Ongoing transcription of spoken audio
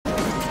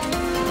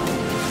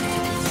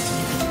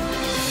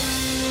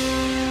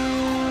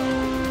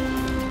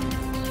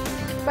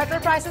Petrol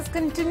prices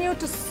continue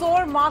to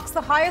soar, marks the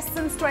highest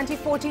since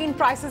 2014.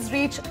 Prices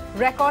reach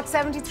record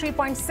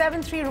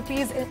 73.73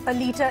 rupees a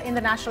litre in the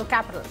national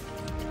capital.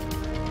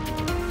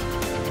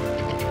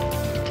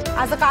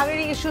 As the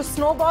Kaveri issue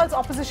snowballs,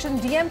 opposition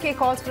DMK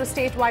calls for a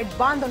statewide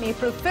bandh on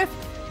April 5th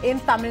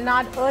in Tamil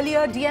Nadu.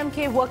 Earlier,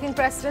 DMK working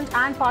president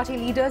and party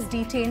leaders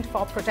detained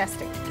for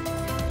protesting.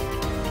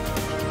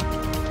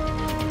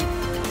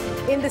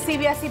 In the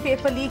CBSE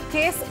paper leak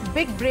case,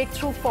 big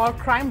breakthrough for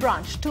crime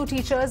branch. 2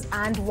 teachers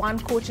and 1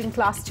 coaching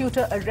class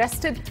tutor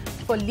arrested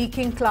for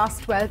leaking class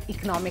 12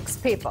 economics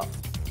paper.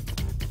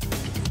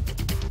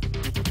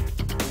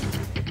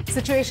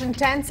 Situation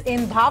tense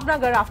in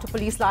Bhavnagar after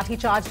police lathi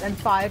charged and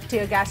fired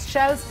tear gas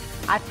shells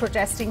at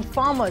protesting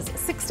farmers.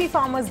 60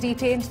 farmers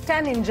detained,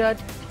 10 injured,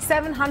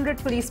 700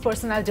 police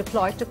personnel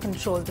deployed to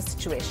control the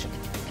situation.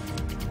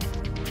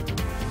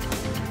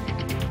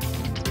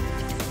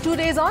 2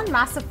 days on,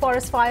 massive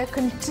forest fire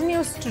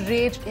continues to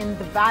rage in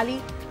the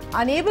valley.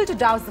 Unable to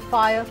douse the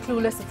fire,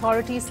 clueless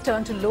authorities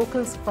turn to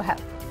locals for help.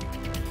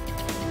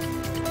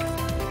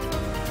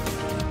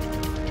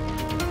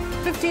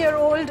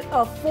 50-year-old,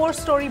 a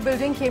 4-story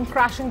building came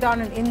crashing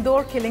down in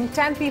Indore, killing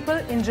 10 people,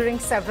 injuring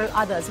several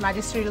others.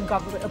 Magisterial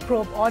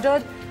probe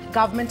ordered.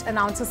 Government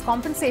announces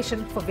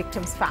compensation for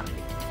victims'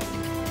 family.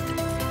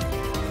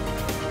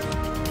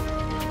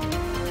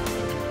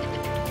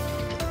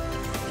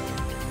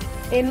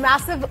 In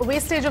massive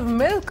wastage of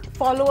milk,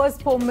 followers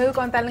pour milk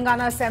on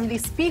Telangana Assembly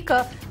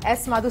Speaker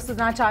S.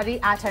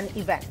 Madhusudanachari at an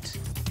event.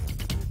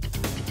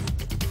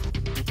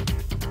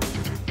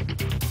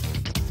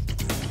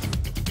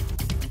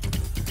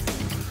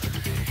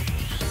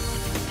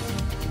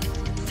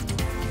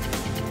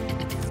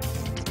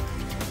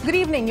 Good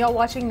evening, you're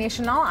watching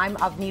Nation Now. I'm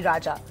Avni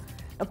Raja.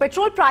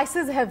 Petrol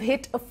prices have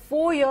hit a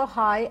 4-year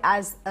high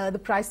as the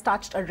price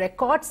touched a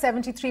record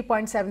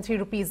 73.73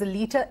 rupees a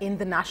litre in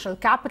the national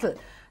capital.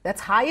 That's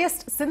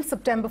highest since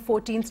September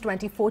 14,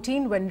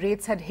 2014, when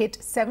rates had hit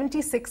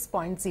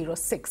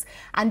 76.06.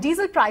 And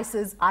diesel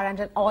prices are at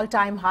an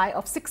all-time high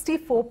of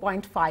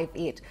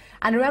 64.58.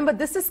 And remember,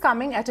 this is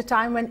coming at a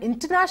time when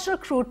international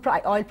crude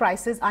oil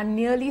prices are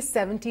nearly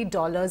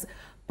 $70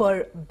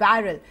 per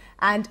barrel.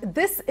 And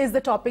this is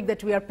the topic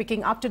that we are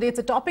picking up today. It's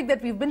a topic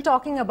that we've been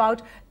talking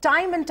about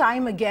time and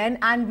time again,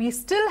 and we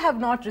still have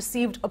not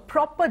received a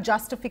proper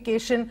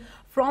justification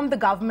from the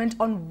government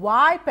on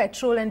why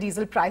petrol and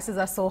diesel prices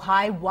are so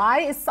high.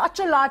 Why is such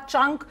a large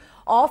chunk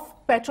of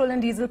petrol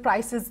and diesel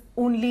prices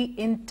only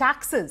in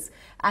taxes?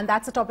 And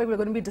that's a topic we're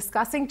going to be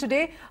discussing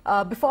today.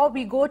 Before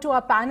we go to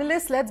our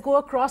panelists, let's go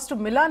across to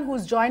Milan,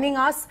 who's joining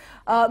us.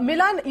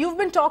 Milan, you've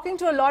been talking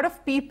to a lot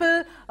of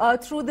people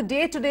through the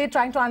day today,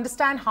 trying to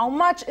understand how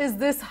much is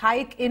this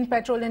hike in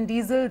petrol and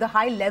diesel, the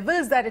high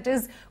levels that it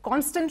is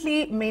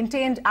constantly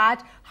maintained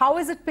at. How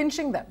is it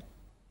pinching them?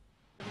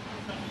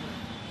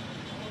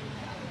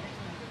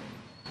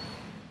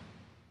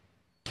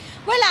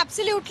 Well,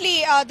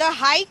 absolutely. The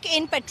hike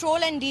in petrol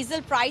and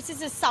diesel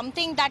prices is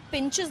something that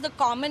pinches the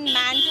common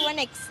man to an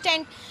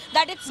extent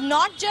that it's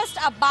not just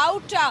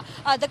about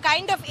the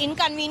kind of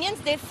inconvenience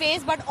they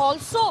face, but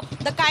also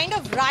the kind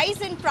of rise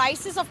in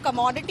prices of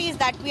commodities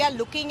that we are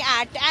looking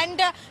at.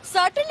 And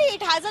certainly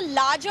it has a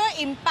larger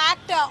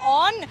impact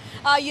on,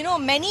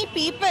 many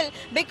people,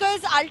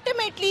 because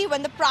ultimately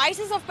when the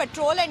prices of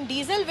petrol and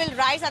diesel will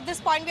rise, at this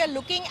point we are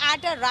looking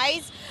at a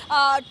rise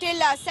till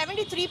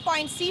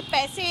 73.C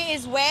paise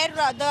is where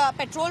the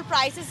petrol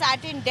price is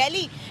at in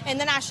Delhi, in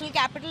the national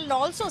capital, and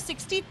also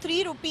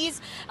 63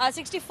 rupees,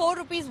 64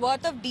 rupees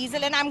worth of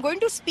diesel. And I'm going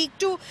to speak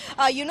to,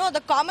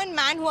 the common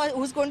man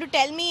who's going to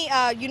tell me,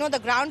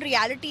 the ground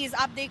realities.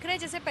 आप देख रहे हैं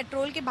जैसे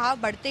petrol के भाव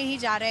बढ़ते ही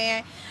जा रहे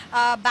हैं,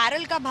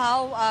 बैरल का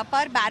भाव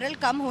पर बैरल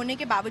कम होने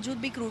के बावजूद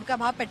भी क्रूड का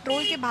भाव,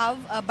 पेट्रोल के भाव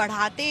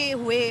बढ़ाते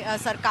हुए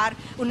सरकार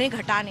उन्हें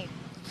घटाने।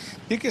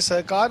 देखिए,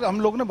 सरकार हम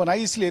लोग ने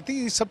बनाई इसलिए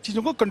थी इस सब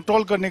चीज़ों को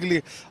कंट्रोल करने के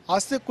लिए।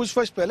 आज से कुछ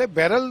वर्ष पहले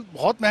बैरल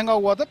बहुत महंगा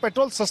हुआ था,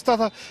 पेट्रोल सस्ता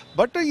था,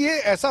 बट ये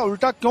ऐसा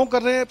उल्टा क्यों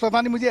कर रहे हैं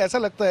पता नहीं। मुझे ऐसा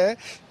लगता है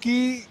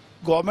कि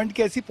गवर्नमेंट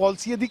की ऐसी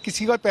पॉलिसी, यदि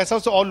किसी का पैसा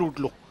उसे और लूट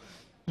लो,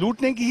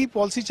 लूटने की ही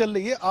पॉलिसी चल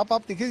रही है। आप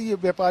देखिए, ये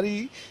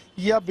व्यापारी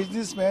या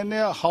बिजनेसमैन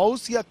या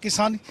हाउस या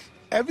किसान,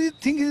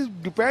 everything is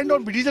depend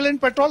on diesel and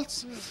petrol.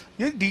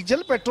 ये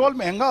डीजल पेट्रोल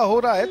महंगा हो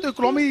रहा है तो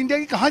इकोनॉमी इंडिया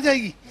की कहाँ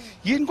जाएगी?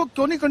 ये इनको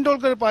क्यों नहीं कंट्रोल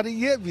कर पा रही?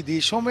 ये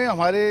विदेशों में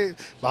हमारे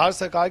भारत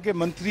सरकार के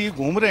मंत्री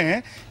घूम रहे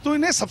हैं, तो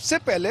इन्हें सबसे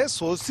पहले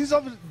सोर्सेज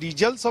ऑफ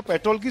डीजल और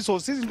पेट्रोल की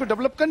सोर्सेज इनको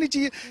डेवलप करनी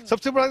चाहिए।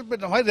 सबसे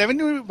बड़ा हमारे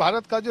रेवेन्यू,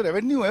 भारत का जो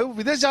रेवेन्यू है वो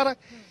विदेश जा रहा है,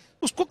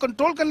 उसको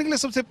कंट्रोल करने के लिए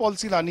सबसे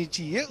पॉलिसी लानी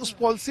चाहिए। उस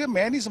पॉलिसी में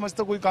मैं नहीं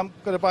समझता कोई काम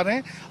कर पा रहे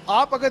हैं।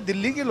 आप अगर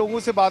दिल्ली के लोगों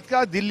से बात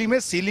करें, दिल्ली में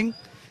सीलिंग,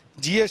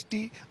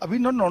 जीएसटी, अभी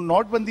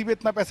नोटबंदी में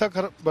इतना पैसा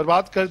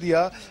बर्बाद कर दिया,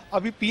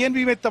 अभी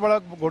पीएनबी में इतना बड़ा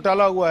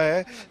घोटाला हुआ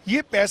है।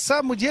 ये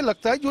पैसा मुझे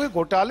लगता है जो ये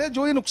घोटाले,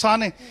 जो ये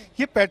नुकसान है,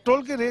 ये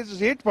पेट्रोल के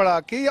रेट बढ़ा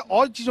के या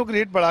और चीज़ों के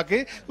रेट बढ़ा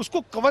के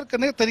उसको कवर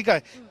करने का तरीका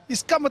है।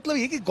 इसका मतलब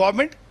ये कि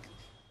गवर्नमेंट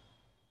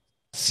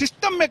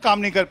सिस्टम में काम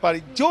नहीं कर पा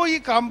रही। जो ये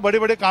काम बड़े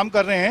बड़े काम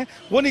कर रहे हैं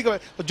वो नहीं कर,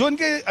 जो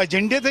इनके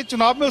एजेंडे थे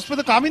चुनाव में उस पर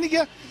तो काम ही नहीं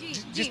किया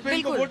जिसपे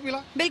इनको वोट मिला।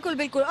 बिल्कुल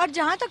बिल्कुल। और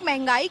जहां तक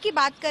महंगाई की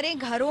बात करें,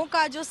 घरों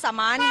का जो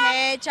सामान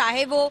है,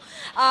 चाहे वो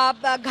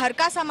घर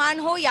का सामान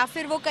हो या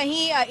फिर वो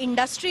कहीं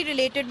इंडस्ट्री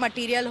रिलेटेड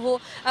मटेरियल हो,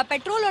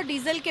 पेट्रोल और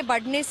डीजल के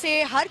बढ़ने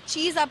से हर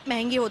चीज अब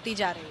महंगी होती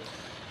जा रही है।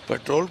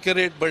 पेट्रोल के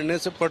रेट बढ़ने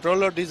से,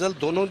 पेट्रोल और डीजल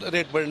दोनों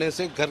रेट बढ़ने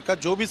से घर का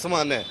जो भी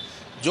सामान है,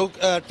 जो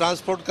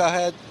ट्रांसपोर्ट का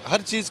है,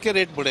 हर चीज़ के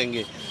रेट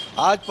बढ़ेंगे।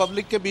 आज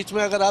पब्लिक के बीच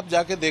में अगर आप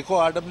जाके देखो,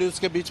 RWs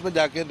के बीच में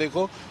जाके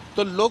देखो,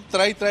 तो लोग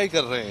त्राई त्राई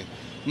कर रहे हैं,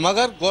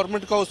 मगर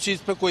गवर्नमेंट का उस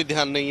चीज़ पे कोई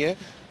ध्यान नहीं है।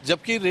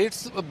 जबकि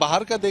रेट्स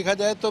बाहर का देखा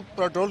जाए तो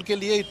पेट्रोल के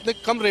लिए इतने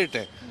कम रेट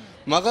हैं,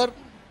 मगर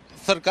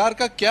सरकार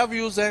का क्या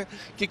व्यूज़ है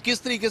कि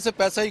किस तरीके से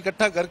पैसा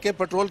इकट्ठा करके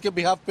पेट्रोल के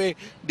बिहाफ पे,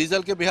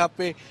 डीजल के बिहाफ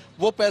पे,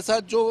 वो पैसा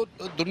जो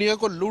दुनिया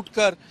को लूट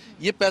कर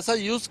ये पैसा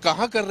यूज़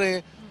कहाँ कर रहे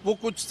हैं, वो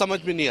कुछ समझ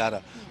में नहीं आ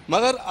रहा।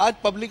 मगर आज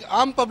पब्लिक,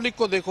 आम पब्लिक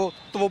को देखो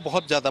तो वो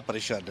बहुत ज़्यादा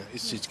परेशान है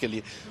इस चीज़ के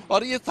लिए।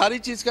 और ये सारी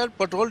चीज़ का,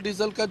 पेट्रोल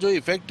डीजल का जो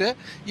इफेक्ट है,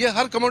 ये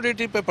हर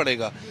कमोडिटी पे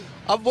पड़ेगा।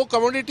 अब वो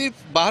कमोडिटी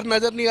बाहर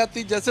नज़र नहीं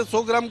आती। जैसे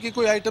 100 ग्राम की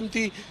कोई आइटम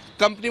थी,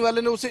 कंपनी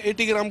वाले ने उसे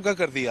 80 ग्राम का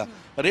कर दिया,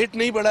 रेट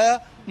नहीं बढ़ाया,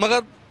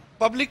 मगर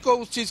पब्लिक को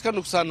उस चीज़ का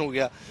नुकसान हो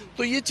गया।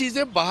 तो ये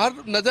चीज़ें बाहर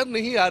नज़र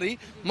नहीं आ रही,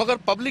 मगर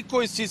पब्लिक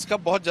को इस चीज़ का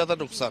बहुत ज़्यादा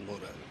नुकसान हो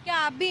रहा है। क्या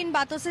आप भी इन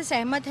बातों से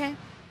सहमत हैं?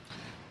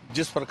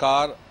 जिस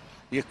प्रकार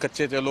ये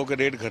कच्चे तेलों के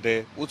रेट घटे,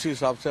 उस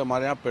हिसाब से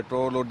हमारे यहाँ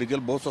पेट्रोल और डीजल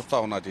बहुत सस्ता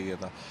होना चाहिए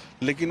था,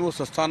 लेकिन वो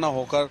सस्ता ना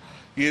होकर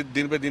ये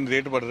दिन पे दिन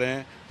रेट बढ़ रहे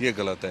हैं, ये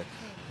गलत है।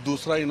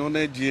 दूसरा,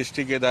 इन्होंने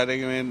GST के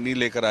दायरे में नहीं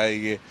लेकर आए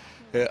ये,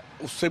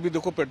 उससे भी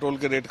देखो पेट्रोल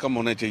के रेट कम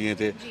होने चाहिए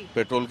थे,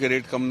 पेट्रोल के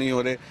रेट कम नहीं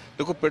हो रहे।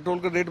 देखो पेट्रोल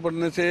के रेट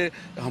बढ़ने से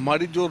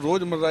हमारी जो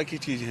रोज़मर्रा की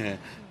चीज़ें हैं,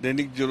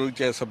 दैनिक जरूरी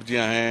चाहे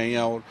सब्जियां हैं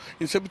या और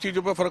इन सभी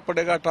चीज़ों पर फ़र्क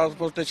पड़ेगा।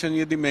 ट्रांसपोर्टेशन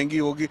यदि महंगी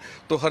होगी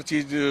तो हर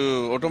चीज़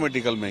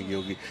ऑटोमेटिकल महंगी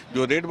होगी।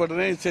 जो रेट बढ़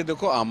रहे हैं इससे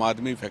देखो आम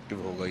आदमी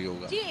इफेक्टिव होगा ही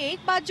होगा। जी,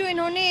 एक बात जो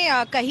इन्होंने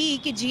कही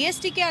कि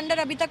GST के अंडर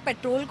अभी तक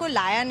पेट्रोल को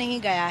लाया नहीं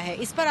गया है,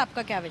 इस पर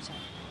आपका क्या विचार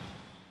है?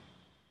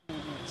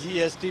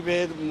 GST पे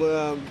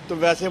तो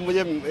वैसे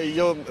मुझे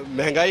जो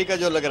महंगाई का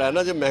जो लग रहा है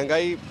ना, जो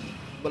महंगाई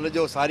मतलब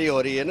जो सारी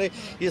हो रही है ना,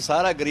 ये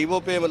सारा गरीबों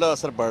पे मतलब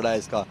असर पड़ रहा है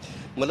इसका।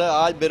 मतलब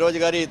आज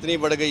बेरोजगारी इतनी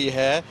बढ़ गई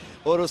है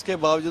और उसके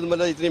बावजूद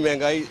मतलब इतनी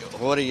महंगाई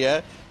हो रही है,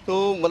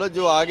 तो मतलब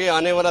जो आगे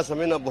आने वाला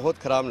समय ना बहुत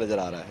ख़राब नज़र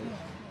आ रहा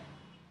है।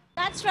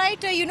 That's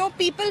right.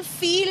 People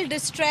feel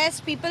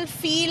distressed. People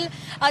feel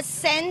a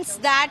sense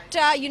that,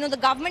 the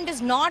government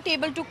is not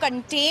able to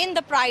contain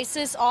the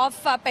prices of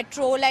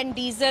petrol and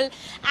diesel.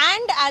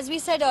 And as we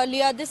said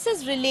earlier, this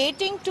is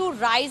relating to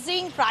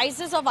rising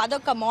prices of other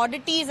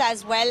commodities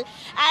as well,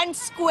 and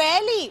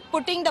squarely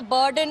putting the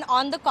burden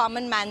on the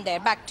common man there.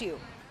 Back to you.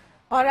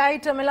 All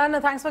right, Milan,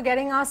 thanks for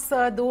getting us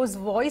those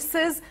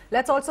voices.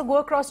 Let's also go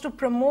across to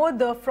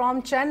Pramod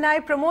from Chennai.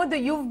 Pramod,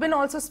 you've been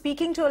also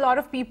speaking to a lot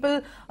of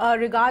people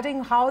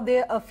regarding how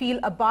they feel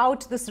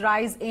about this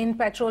rise in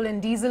petrol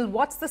and diesel.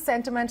 What's the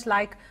sentiment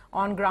like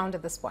on ground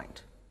at this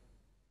point?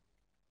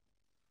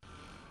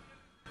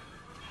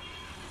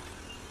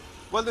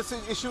 Well, this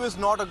issue is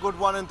not a good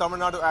one in Tamil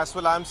Nadu as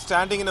well. I'm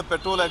standing in a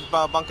petrol at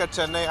bunk at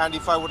Chennai, and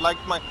if I would like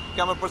my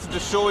camera person to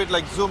show it,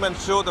 like zoom and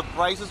show the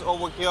prices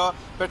over here,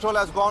 petrol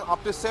has gone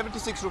up to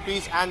 76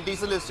 rupees and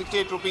diesel is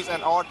 68 rupees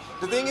and odd.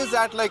 The thing is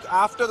that like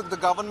after the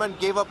government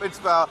gave up its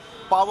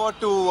power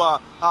to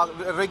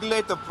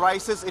regulate the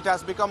prices, it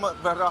has become a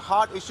very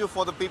hard issue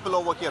for the people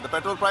over here. The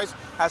petrol price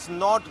has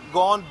not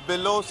gone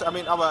below,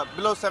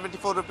 below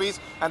 74 rupees,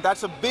 and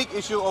that's a big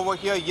issue over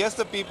here. Yes,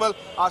 the people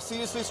are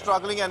seriously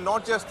struggling, and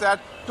not just that.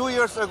 2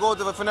 years ago,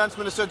 the Finance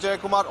Minister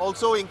Jayakumar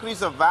also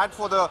increased the VAT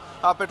for the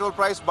petrol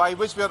price, by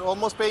which we are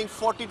almost paying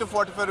 40 to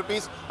 45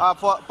 rupees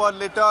per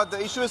litre.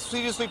 The issue is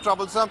seriously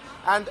troublesome,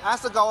 and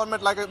as the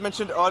government, like I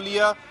mentioned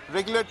earlier,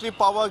 regulatory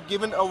power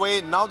given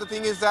away. Now the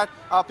thing is that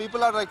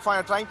people are like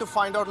trying to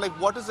find out like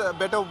what is a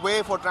better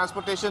way for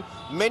transportation.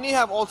 Many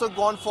have also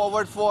gone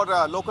forward for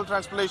local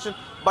transportation,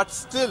 but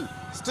still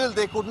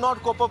they could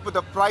not cope up with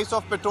the price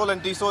of petrol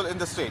and diesel in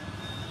the state.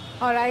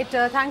 All right,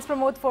 thanks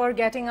Pramod for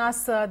getting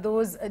us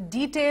those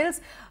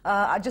details.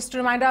 Just to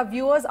remind our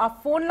viewers, our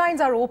phone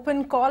lines are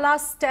open. Call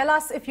us, tell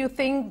us if you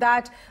think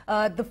that,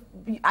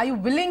 are you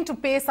willing to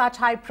pay such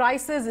high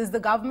prices? Is the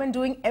government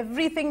doing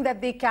everything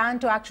that they can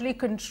to actually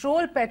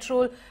control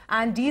petrol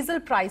and diesel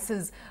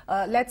prices?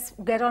 Let's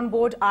get on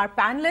board our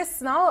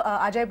panelists now.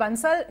 Ajay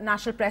Bansal,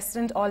 National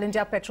President, All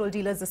India Petrol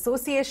Dealers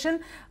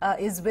Association,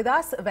 is with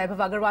us. Vaibhav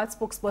Agarwal,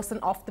 spokesperson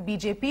of the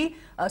BJP.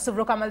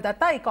 Subro Kamal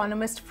Datta,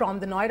 economist from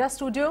the Noida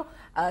studio.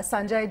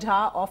 Sanjay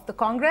Jha of the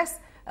Congress.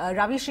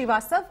 Ravi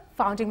Srivastav,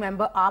 founding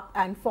member AAP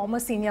and former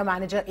senior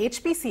manager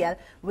HPCL,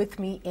 with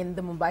me in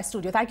the Mumbai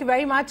studio. Thank you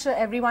very much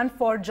everyone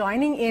for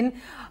joining in.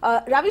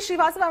 Ravi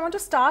Srivastav, I want to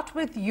start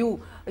with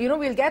you.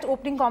 We'll get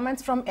opening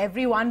comments from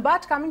everyone,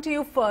 but coming to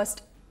you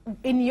first,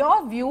 in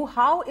your view,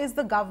 how is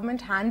the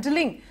government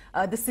handling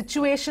the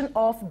situation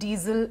of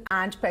diesel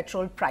and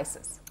petrol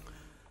prices?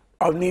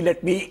 Avni,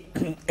 let me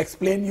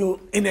explain you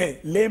in a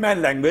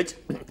layman language.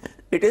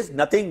 It is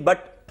nothing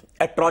but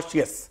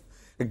atrocious.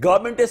 The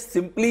government is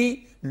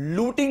simply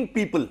looting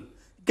people.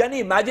 Can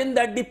you imagine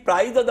that the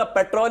price of the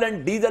petrol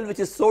and diesel which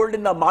is sold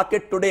in the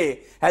market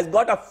today has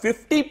got a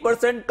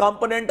 50%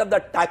 component of the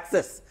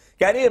taxes?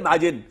 Can you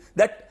imagine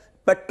that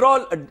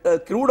petrol,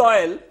 crude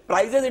oil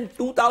prices in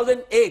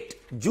 2008,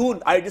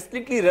 June, I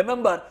distinctly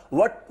remember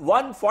what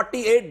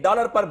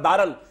 $148 per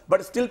barrel,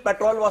 but still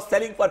petrol was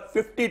selling for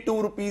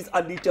 52 rupees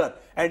a litre.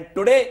 And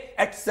today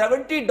at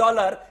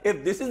 $70,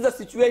 if this is the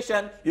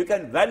situation, you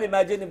can well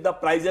imagine if the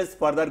prices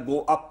further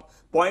go up.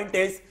 Point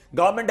is,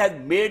 government has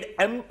made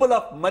ample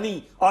of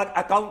money on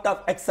account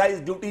of excise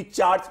duty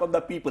charged from the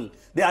people.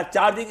 They are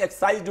charging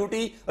excise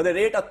duty at the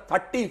rate of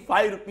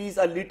 35 rupees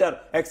a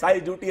litre,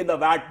 excise duty and the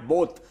VAT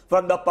both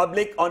from the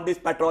public on this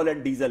petrol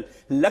and diesel.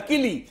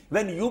 Luckily,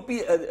 when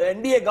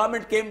NDA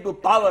government came to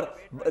power,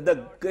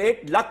 the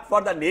great luck for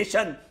the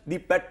nation,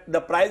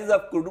 the prices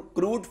of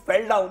crude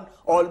fell down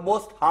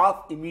almost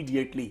half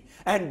immediately.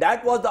 And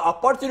that was the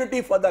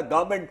opportunity for the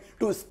government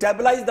to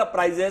stabilize the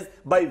prices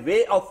by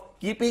way of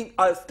keeping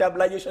a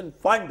stabilization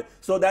fund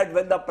so that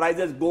when the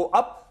prices go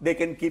up, they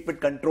can keep it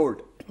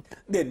controlled.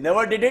 They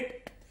never did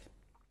it.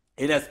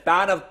 In a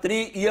span of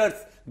 3 years,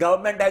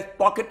 government has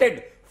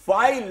pocketed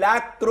 5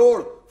 lakh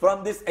crore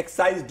from this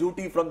excise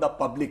duty from the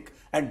public.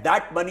 And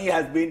that money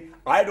has been,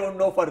 I don't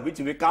know for which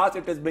vikas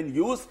it has been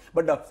used,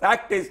 but the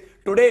fact is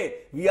today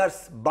we are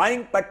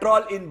buying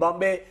petrol in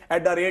Bombay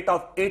at the rate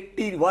of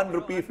 81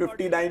 rupee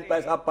 59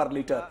 paisa per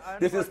litre.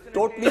 This is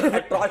totally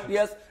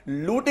atrocious,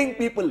 looting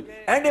people.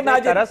 And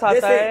imagine they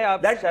say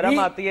that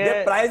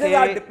the prices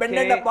are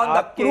dependent upon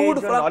the crude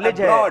from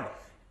abroad.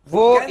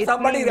 वो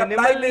somebody इतनी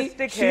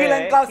minimalistic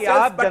है कि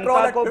आप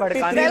जनता को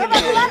भड़काने के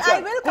लिए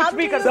I will come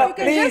to you. You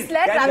can just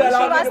let Ravi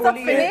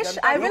Srivastava finish.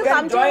 I will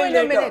come to you in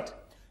a minute.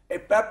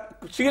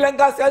 Sri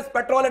Lanka sells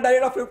petrol at a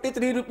rate of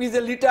 53 rupees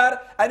a litre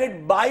and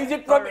it buys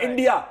it from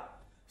India.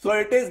 So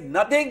it is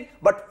nothing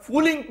but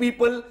fooling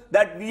people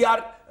that we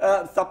are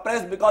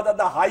suppressed because of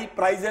the high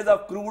prices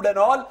of crude and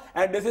all,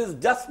 and this is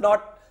just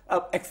not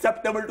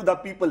acceptable to the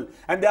people,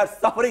 and they are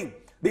suffering.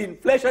 The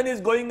inflation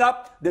is going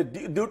up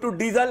due to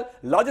diesel,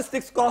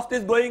 logistics cost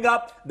is going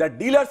up, the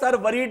dealers are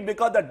worried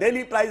because the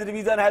daily price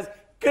revision has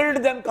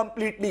killed them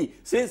completely.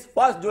 Since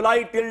 1st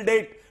July till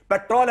date,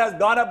 petrol has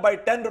gone up by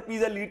 10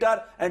 rupees a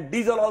litre and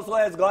diesel also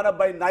has gone up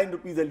by 9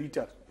 rupees a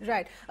litre.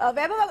 Right.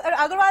 Vaibhav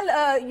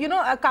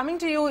Agarwal, coming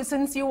to you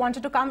since you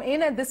wanted to come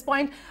in at this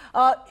point,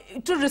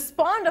 to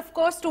respond, of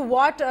course, to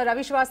what Ravi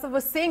Srivastava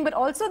was saying, but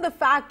also the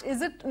fact,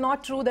 is it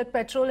not true that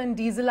petrol and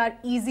diesel are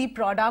easy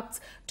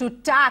products to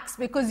tax?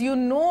 Because you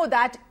know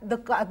that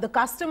the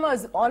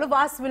customers, all of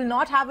us, will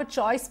not have a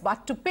choice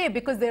but to pay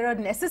because they're a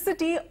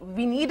necessity,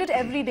 we need it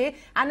every day,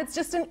 and it's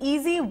just an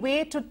easy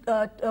way to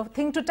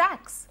thing to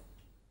tax.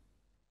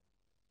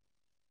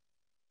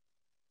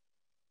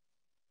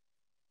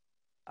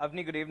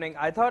 Avni, good evening.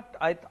 I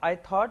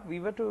thought we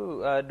were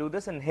to do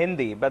this in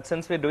Hindi, but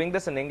since we're doing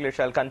this in English,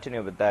 I'll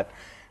continue with that.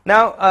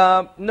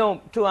 Now,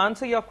 no, to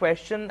answer your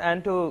question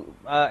and to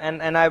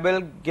and I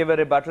will give a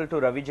rebuttal to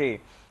Ravi ji.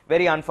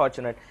 Very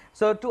unfortunate.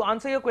 So to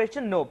answer your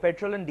question, no,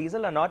 petrol and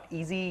diesel are not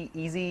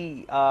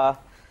easy.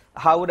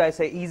 How would I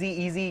say,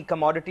 easy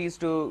commodities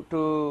to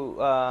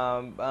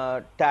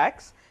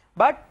tax,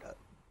 but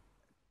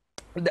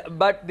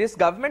this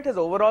government has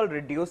overall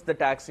reduced the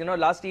tax. You know,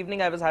 last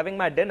evening I was having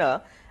my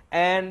dinner.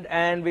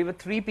 And we were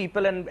 3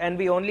 people and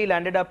we only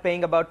landed up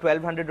paying about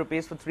 1200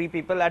 rupees for 3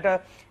 people at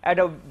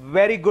a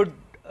very good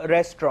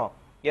restaurant.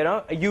 You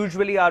know,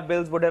 usually our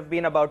bills would have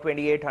been about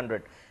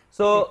 2800.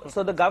 So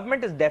the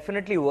government is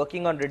definitely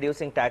working on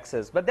reducing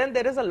taxes, but then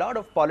there is a lot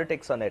of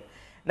politics on it.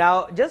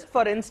 Now, just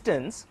for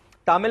instance,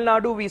 Tamil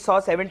Nadu, we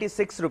saw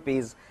 76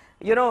 rupees.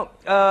 You know,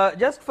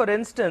 just for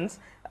instance,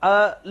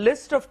 a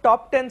list of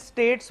top 10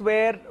 states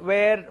where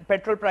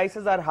petrol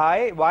prices are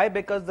high. Why?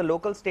 Because the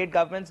local state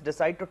governments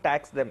decide to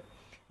tax them.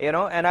 You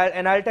know, and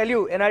I'll tell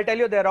you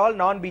they're all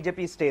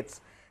non-BJP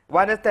states.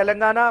 One is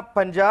Telangana,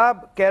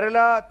 Punjab,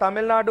 Kerala,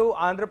 Tamil Nadu,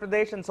 Andhra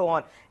Pradesh, and so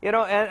on. You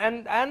know,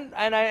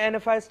 and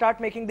if I start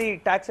making the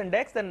tax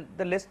index, then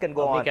the list can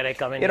go on. Can I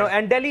come in? You know,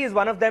 and Delhi is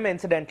one of them,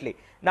 incidentally.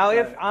 Now,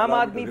 if Aam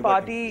Aadmi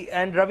Party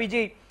and Ravi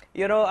ji,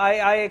 you know,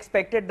 I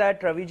expected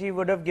that Ravi ji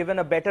would have given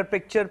a better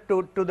picture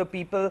to the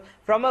people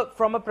from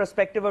a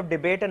perspective of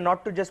debate and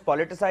not to just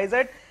politicize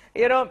it.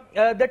 You know,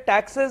 the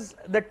taxes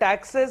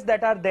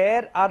that are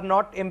there are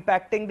not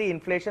impacting the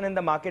inflation in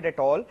the market at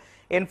all.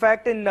 In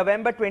fact, in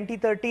November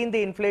 2013,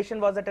 the inflation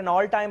was at an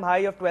all-time high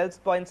of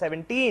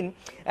 12.17,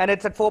 and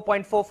it's at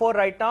 4.44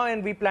 right now,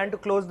 and we plan to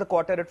close the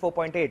quarter at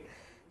 4.8.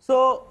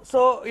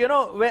 So you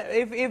know,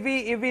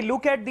 if we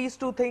look at these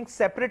two things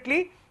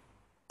separately,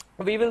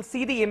 we will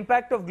see the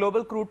impact of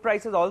global crude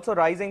prices also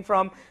rising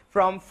from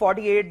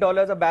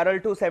 $48 a barrel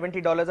to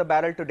 $70 a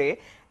barrel today.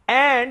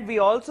 And we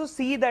also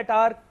see that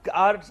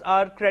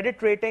our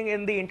credit rating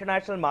in the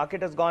international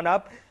market has gone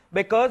up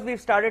because we've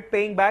started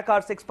paying back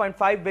our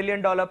 $6.5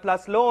 billion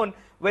plus loan,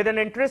 with an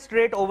interest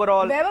rate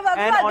overall Vaibhav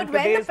and Agarwal, on but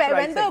today's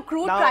when the pricing.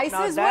 crude Now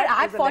prices were that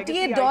at is a legacy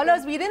 $48,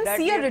 item we didn't that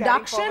see we a are carrying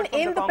reduction forward from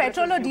in the Congress's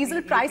petrol or diesel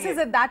UPA. prices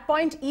at that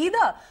point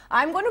either.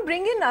 I'm going to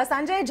bring in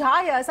Sanjay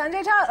Jha here.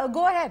 Sanjay Jha,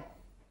 go ahead.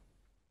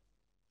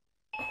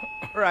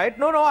 Right.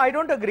 No, I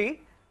don't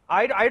agree.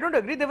 I don't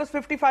agree. There was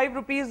 55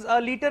 rupees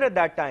a litre at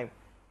that time.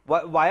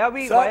 Why are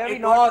we? Sir, why are we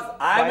not?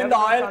 I am in the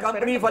oil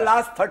company for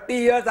last 30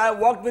 years. I have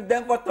worked with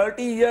them for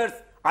 30 years.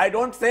 I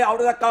don't say out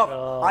of the cuff.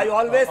 I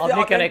always say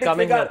Avni, can I authentic come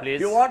in figure. here, please?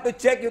 You want to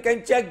check, you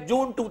can check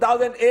June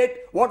 2008.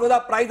 What was the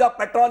price of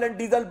petrol and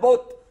diesel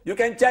both? You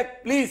can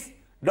check, please.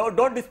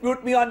 Don't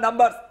dispute me on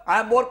numbers. I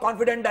am more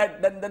confident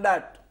than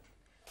that.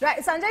 Right,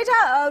 Sanjay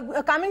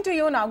Jha, coming to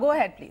you now. Go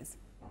ahead, please.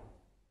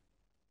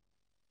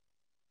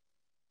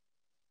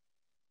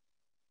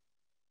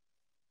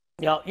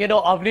 Yeah,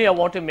 Avni, I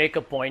want to make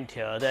a point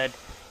here that,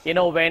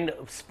 when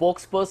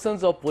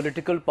spokespersons of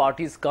political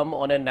parties come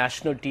on a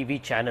national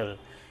TV channel,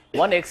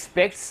 one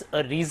expects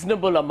a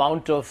reasonable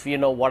amount of,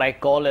 what I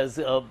call as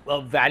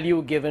a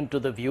value given to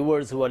the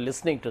viewers who are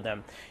listening to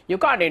them. You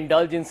can't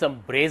indulge in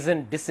some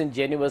brazen,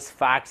 disingenuous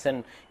facts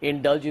and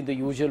indulge in the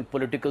usual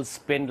political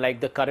spin like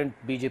the current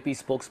BJP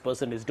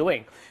spokesperson is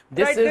doing.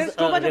 This Right, is there's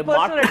too much of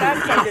personal attack,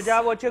 Sanjay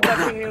Jha, what you're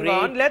continuing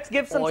on. Let's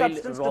give some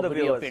substance to the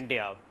viewers. Of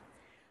India.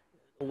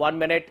 1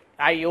 minute.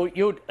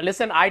 You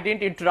listen. I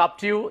didn't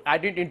interrupt you.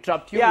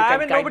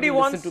 Yeah, You nobody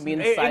wants listen to me in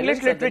English silence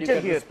and then literature you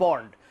can here.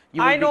 respond.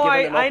 I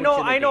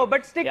know,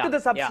 but stick to the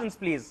substance,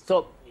 please.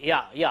 So,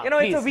 yeah.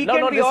 It's a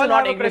weekend, we this all is not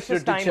have a English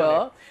precious time literature.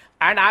 on it.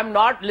 And I'm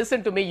not,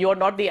 listen to me, you're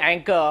not the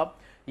anchor.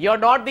 You're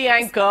not the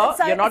anchor.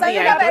 You're not the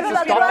Sanjay Jha, anchor. So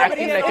Vaibhav stop Agarwal,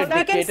 acting like a we can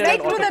dictator stick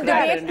and to the autocrat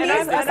debate, and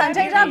please. and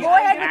Sanjay Jha, go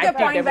ahead with your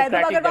point. Vaibhav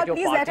anti-democratic Agarwal, that your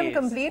please let party him is.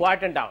 complete.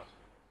 Quieten down.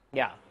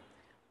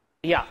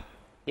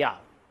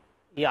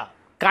 Yeah.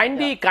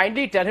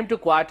 Kindly tell him to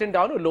quieten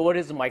down or lower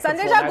his microphone.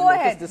 Sanjay Jha, I've go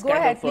noticed ahead. this Go kind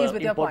ahead, of, please,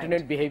 with your point.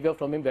 impertinent behavior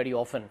from him very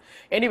often.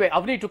 Anyway,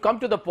 Avni, to come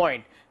to the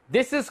point,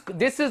 this is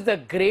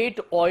the great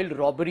oil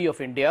robbery of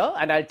India,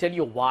 and I'll tell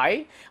you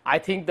why. I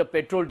think the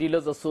Petrol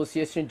Dealers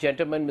Association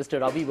gentleman,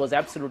 Mr. Ravi, was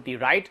absolutely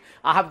right.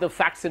 I have the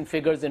facts and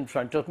figures in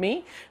front of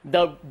me.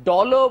 The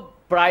dollar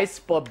price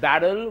per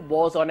barrel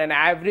was on an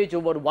average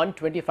over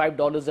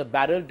 $125 a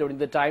barrel during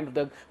the time of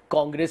the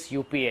Congress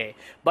UPA.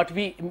 But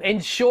we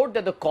ensured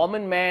that the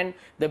common man,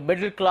 the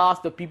middle class,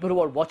 the people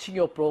who are watching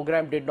your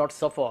program did not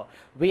suffer.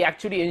 We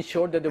actually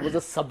ensured that there was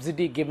a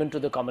subsidy given to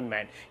the common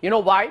man. You know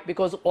why?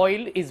 Because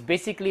oil is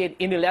basically an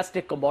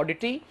inelastic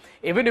commodity.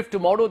 Even if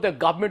tomorrow the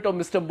government of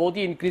Mr.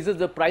 Modi increases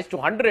the price to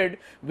 100,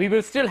 we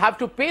will still have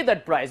to pay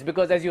that price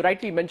because, as you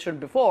rightly mentioned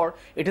before,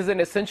 it is an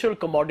essential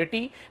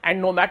commodity,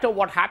 and no matter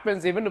what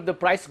happens, even if the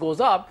price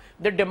goes up,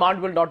 the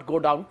demand will not go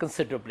down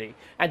considerably.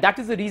 And that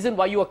is the reason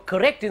why you are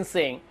correct in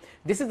saying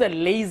this is a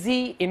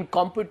lazy,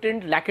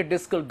 incompetent,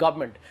 lackadaisical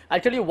government.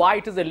 I'll tell you why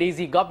it is a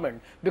lazy government.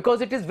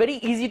 Because it is very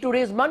easy to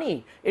raise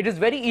money. It is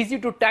very easy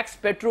to tax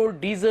petrol,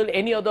 diesel,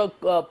 any other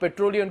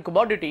petroleum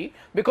commodity,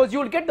 because you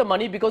will get the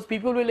money because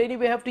people will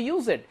anyway have to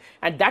use it.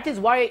 And that is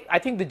why I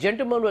think the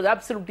gentleman was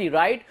absolutely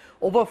right.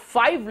 Over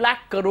 5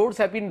 lakh crores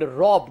have been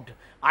robbed.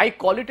 I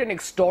call it an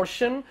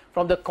extortion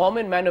from the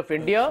common man of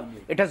India.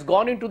 It has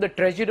gone into the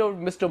treasury of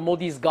Mr.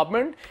 Modi's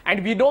government,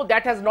 and we know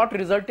that has not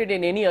resulted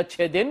in any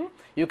achhe din.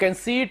 You can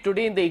see it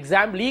today in the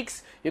exam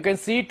leaks. You can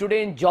see it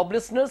today in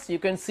joblessness. You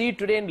can see it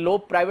today in low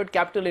private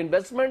capital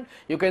investment.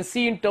 You can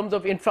see in terms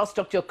of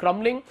infrastructure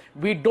crumbling.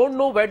 We don't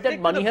know where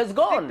that money has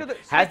gone.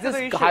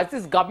 Has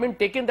this government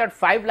taken that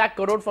 5 lakh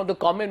crore from the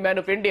common man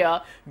of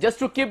India just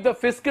to keep the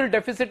fiscal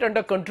deficit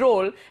under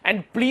control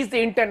and please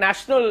the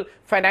international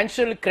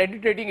financial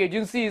credit rating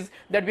agencies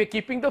that we're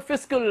keeping the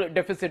fiscal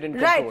deficit in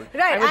control?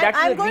 Right. I mean,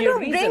 I'm going to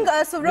bring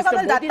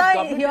Subrakamal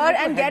Datta here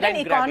and get an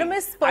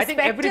economist's perspective.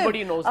 I think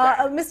everybody knows that.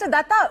 Mr.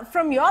 Datta,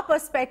 from your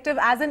perspective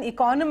as an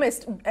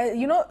economist,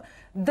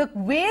 the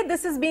way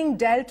this is being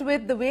dealt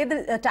with, the way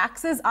the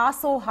taxes are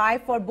so high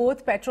for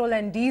both petrol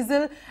and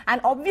diesel,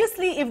 and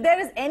obviously if there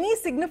is any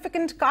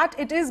significant cut,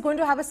 it is going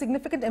to have a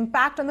significant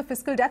impact on the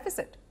fiscal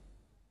deficit.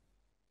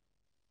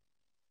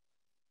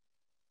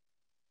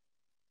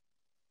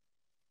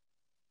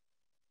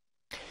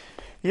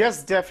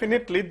 Yes,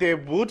 definitely there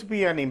would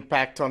be an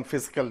impact on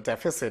fiscal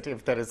deficit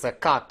if there is a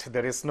cut.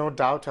 There is no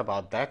doubt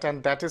about that,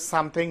 and that is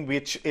something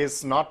which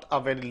is not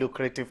a very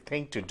lucrative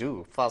thing to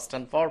do, first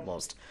and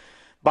foremost.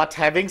 But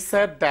having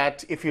said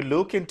that, if you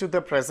look into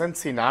the present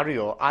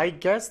scenario, I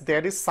guess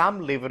there is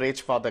some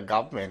leverage for the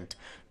government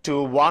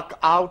to work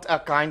out a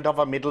kind of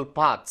a middle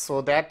path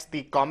so that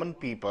the common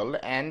people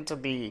and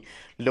the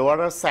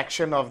lower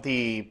section of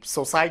the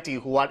society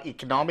who are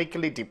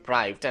economically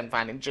deprived and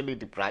financially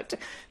deprived,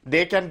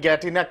 they can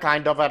get in a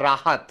kind of a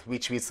rahat,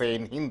 which we say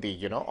in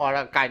Hindi, or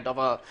a kind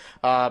of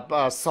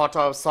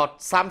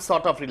some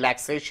sort of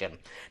relaxation.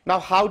 Now,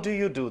 how do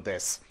you do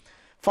this?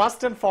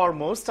 First and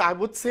foremost, I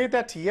would say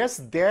that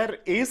yes, there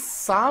is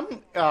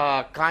some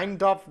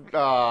kind of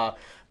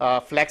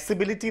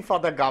flexibility for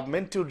the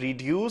government to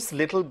reduce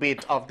little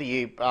bit of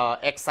the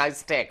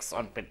excise tax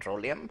on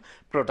petroleum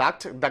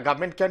product. The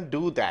government can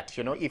do that.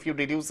 You know, if you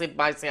reduce it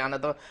by say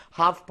another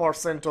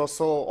 0.5% or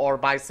so, or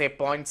by say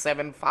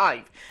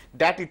 0.75,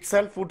 that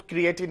itself would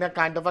create in a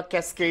kind of a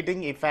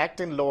cascading effect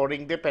in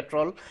lowering the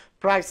petrol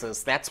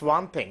prices. That's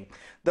one thing.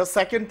 The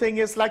second thing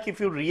is, like, if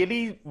you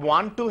really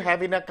want to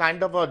have in a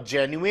kind of a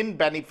genuine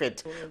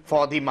benefit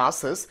for the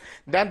masses,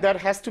 then there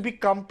has to be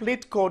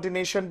complete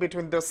coordination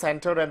between the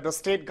center and the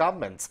state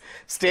governments.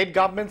 State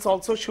governments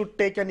also should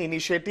take an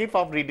initiative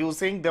of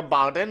reducing the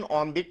burden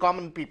on the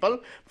common people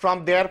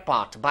from their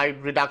part by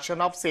reduction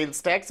of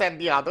sales tax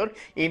and the other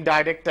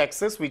indirect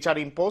taxes which are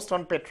imposed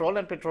on petrol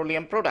and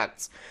petroleum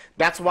products.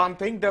 That's one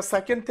thing. The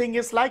second thing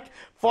is, like,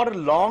 for a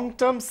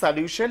long-term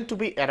solution to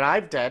be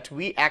arrived at,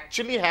 we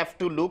actually have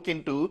to look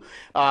into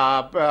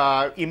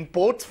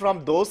imports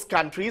from those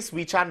countries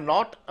which are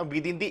not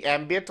within the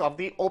ambit of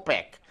the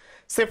OPEC.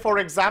 Say, for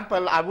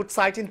example, I would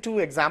cite in two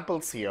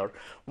examples here.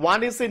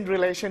 One is in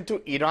relation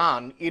to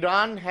Iran.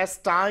 Iran has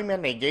time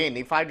and again,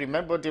 if I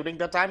remember, during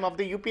the time of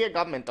the UPA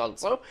government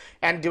also,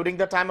 and during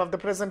the time of the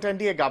present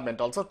NDA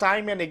government also,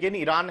 time and again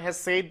Iran has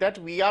said that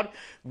we are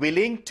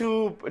willing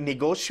to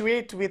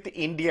negotiate with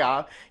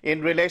India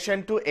in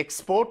relation to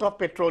export of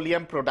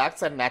petroleum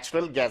products and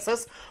natural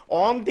gases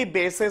on the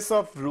basis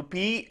of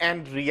rupee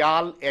and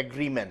rial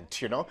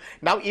agreement, you know.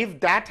 Now, if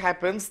that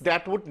happens,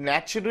 that would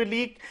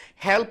naturally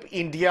help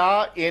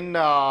India in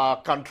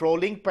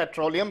controlling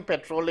petroleum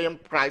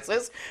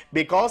prices,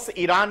 because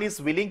Iran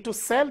is willing to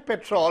sell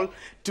petrol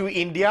to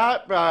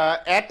India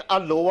at a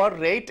lower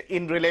rate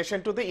in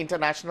relation to the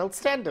international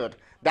standard.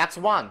 That's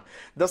one.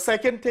 The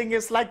second thing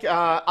is, like,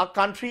 a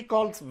country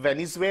called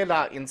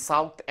Venezuela in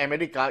South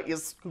America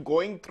is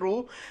going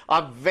through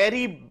a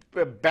very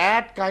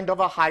bad kind of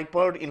a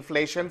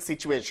hyperinflation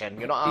situation.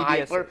 You know, a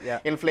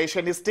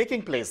hyperinflation is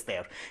taking place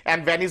there.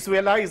 And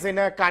Venezuela is in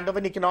a kind of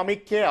an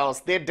economic chaos.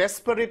 They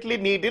desperately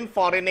need in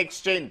foreign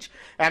exchange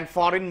and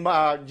foreign,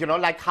 you know,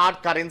 like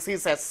hard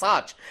currencies as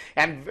such.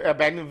 And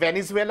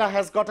Venezuela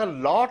has got a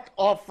lot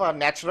of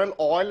natural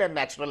oil and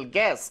natural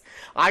gas.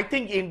 I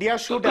think India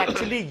should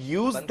actually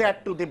use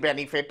that to the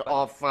benefit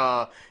of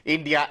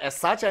India as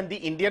such, and the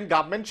Indian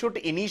government should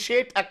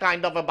initiate a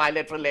kind of a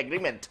bilateral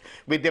agreement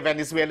with the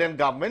Venezuelan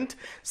government,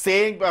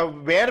 saying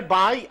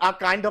whereby a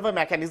kind of a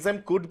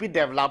mechanism could be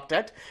developed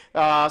at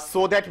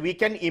so that we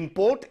can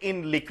import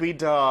in liquid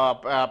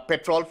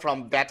petrol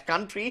from that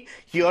country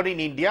here in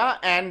India,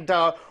 and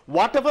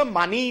whatever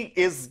money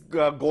is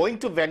going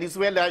to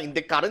Venezuela in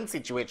the current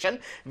situation,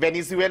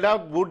 Venezuela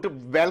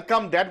would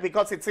welcome that,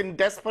 because it's in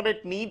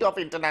desperate need of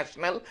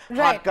international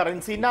hard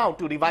currency now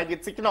to revive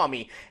its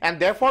economy. And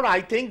therefore,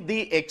 I think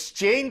the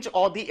exchange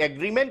or the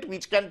agreement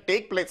which can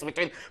take place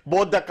between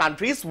both the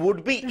countries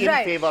would be in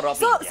favor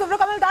of India. So,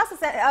 Kamal Das,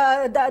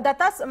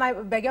 Dattas, I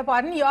beg your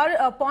pardon,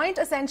 your point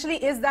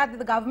essentially is that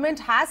the government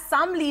has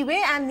some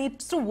leeway and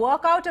needs to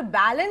work out a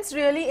balance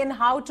really in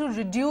how to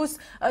reduce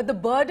the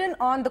burden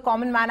on the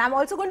common man. I'm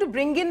also going to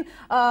bring in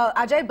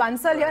Ajay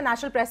Bansal here,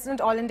 National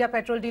President, All India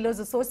Petrol Dealers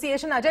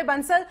Association. Ajay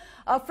Bansal,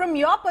 from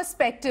your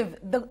perspective,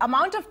 the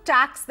amount of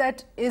tax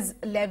that is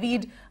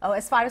levied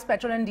as far as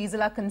petrol and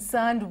diesel are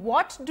concerned,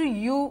 what do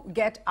you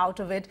get out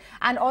of it?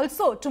 And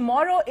also,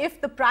 tomorrow,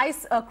 if the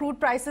price, crude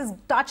prices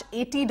touch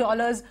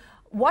 $80,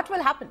 what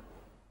will happen?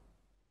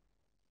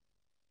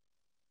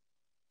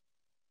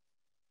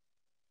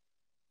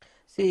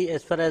 See,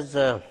 as far as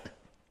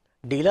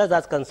dealers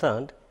are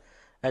concerned,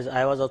 as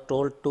I was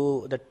told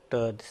to that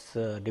this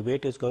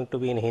debate is going to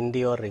be in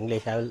Hindi or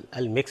English,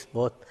 I'll mix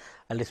both.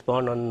 I'll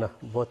respond on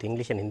both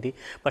English and Hindi.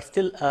 But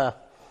still,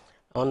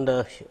 on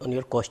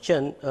your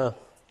question,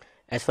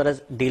 as far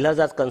as dealers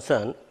are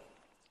concerned,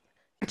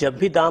 जब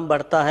भी दाम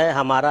बढ़ता है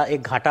हमारा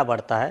एक घाटा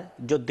बढ़ता है,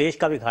 जो देश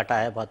का भी घाटा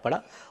है बहुत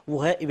बड़ा, वो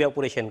है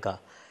इवेपोरेशन का.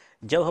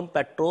 जब हम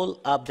पेट्रोल,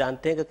 आप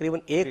जानते हैं कि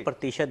करीबन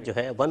 1% जो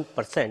है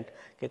 1%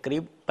 के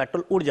करीब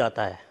पेट्रोल उड़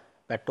जाता है,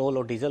 पेट्रोल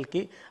और डीजल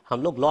की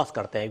हम लोग लॉस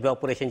करते हैं,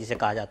 इवेपोरेशन जिसे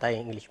कहा जाता है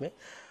इंग्लिश में.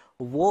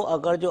 वो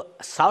अगर जो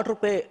 60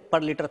 रुपये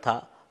पर लीटर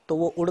था तो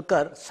वो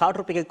उड़कर 60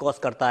 रुपये की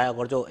कॉस्ट करता है.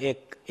 अगर जो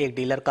एक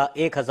डीलर का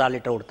 1000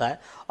 लीटर उड़ता है,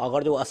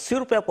 अगर जो 80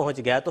 रुपये पहुँच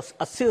गया है तो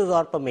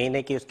 80,000 पर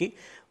महीने की उसकी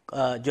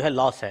जो है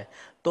लॉस है.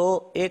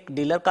 तो एक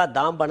डीलर का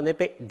दाम बढ़ने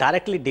पे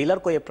डायरेक्टली डीलर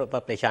को ये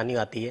परेशानी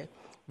आती है,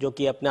 जो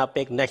कि अपने आप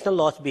पे एक नेशनल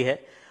लॉस भी है.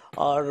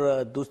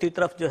 और दूसरी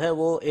तरफ जो है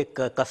वो एक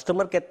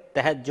कस्टमर के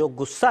तहत जो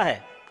गुस्सा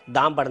है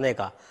दाम बढ़ने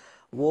का,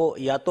 वो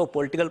या तो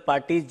पॉलिटिकल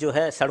पार्टीज जो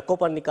है सड़कों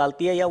पर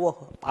निकालती है या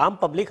वो आम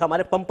पब्लिक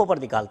हमारे पंपों पर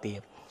निकालती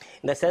है.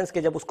 इन द सेंस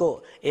कि जब उसको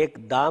एक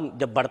दाम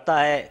जब बढ़ता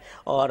है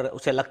और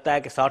उसे लगता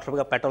है कि 60 रुपये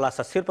का पेट्रोल आज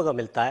 80 रुपये का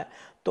मिलता है,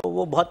 तो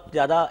वो बहुत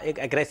ज़्यादा एक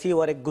एग्रेसिव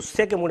और एक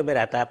गुस्से के मूड में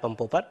रहता है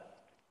पंपों पर.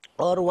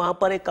 और वहाँ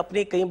पर एक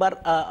अपनी कई बार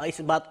इस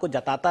बात को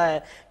जताता है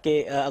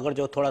कि अगर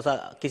जो थोड़ा सा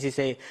किसी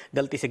से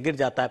गलती से गिर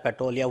जाता है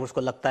पेट्रोल, या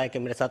उसको लगता है कि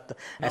मेरे साथ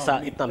ऐसा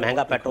इतना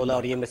महंगा पेट्रोल है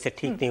और ये मेरे से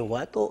ठीक नहीं हुआ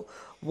है, तो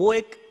वो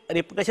एक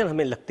reputation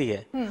हमें लगती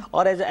है.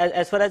 और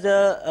as far as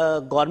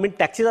government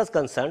taxes are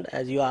concerned,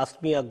 as you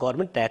asked me, a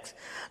government tax,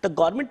 the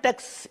government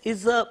tax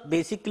is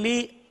basically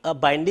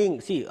binding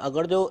सी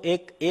अगर जो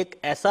एक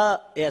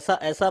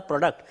ऐसा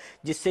प्रोडक्ट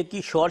जिससे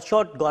कि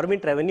शॉर्ट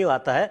गवर्नमेंट रेवेन्यू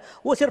आता है,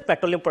 वो सिर्फ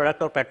पेट्रोलियम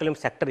प्रोडक्ट और पेट्रोलियम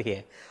सेक्टर ही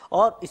है।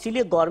 और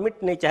इसीलिए गवर्नमेंट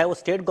ने, चाहे वो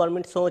स्टेट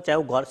गवर्नमेंट्स हो चाहे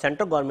वो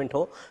सेंट्रल गवर्नमेंट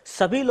हो,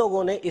 सभी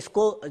लोगों ने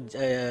इसको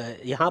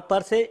यहाँ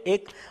पर से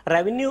एक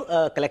रेवेन्यू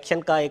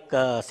कलेक्शन का एक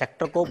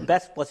सेक्टर को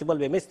बेस्ट पॉसिबल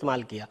वे में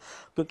इस्तेमाल किया,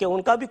 क्योंकि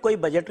उनका भी कोई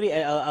बजटरी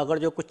अगर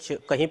जो कुछ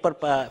कहीं पर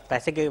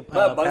पैसे के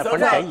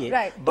फंड चाहिए,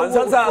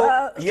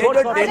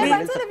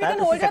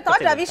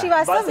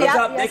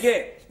 देखिए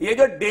ये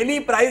जो डेली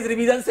प्राइस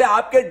रिवीजन से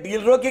आपके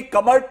डीलरों की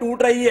कमर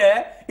टूट रही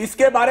है,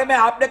 इसके बारे में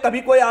आपने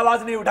कभी कोई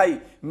आवाज नहीं उठाई।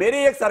 मेरी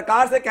एक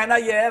सरकार से कहना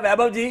यह है,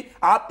 वैभव जी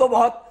आप तो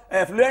बहुत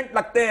एफ्लुएंट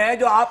लगते हैं,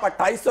 जो आप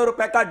 2800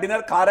 रुपए का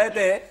डिनर खा रहे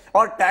थे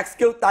और टैक्स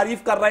की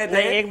तारीफ कर रहे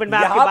थे। एक मिनट में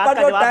यहाँ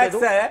पर जो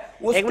टैक्स है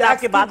उस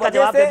टैक्स की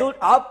वजह से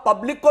आप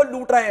पब्लिक को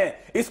लूट रहे हैं।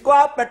 इसको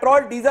आप पेट्रोल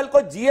डीजल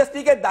को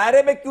जीएसटी के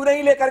दायरे में क्यों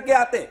नहीं लेकर के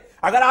आते?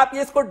 अगर आप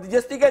ये इसको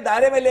जीएसटी के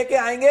दायरे में लेके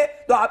आएंगे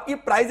तो आपकी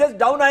प्राइसेस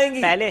डाउन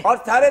आएंगी और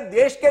सारे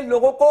देश के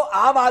लोगों को,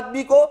 आम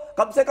आदमी को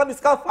कम से कम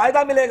इसका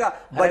फायदा मिलेगा,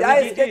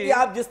 बजाय इसके कि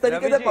आप जिस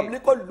तरीके से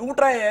पब्लिक को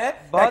लूट रहे हैं।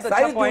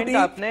 एक्साइज ड्यूटी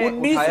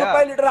 19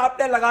 रुपए लीटर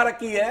आपने लगा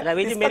रखी है।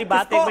 रवि जी मेरी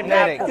बात एक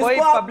मिनट, कोई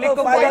पब्लिक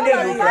को फायदा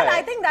नहीं है।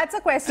 I think that's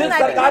a question I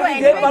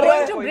think you are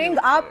going to bring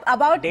up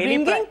about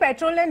bringing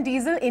petrol and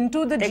diesel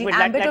into the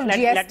ambit of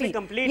GST.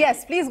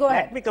 Yes, please go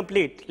ahead. Let me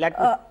complete.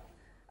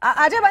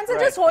 Ajay Bansal,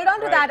 just hold on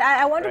to that.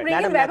 I want to bring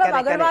in Vaibhav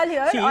Agarwal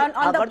here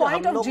on the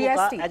point of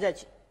GST.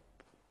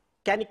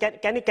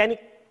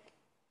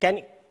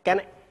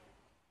 Can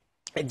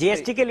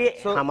GST के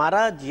लिए हमारा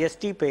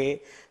GST पे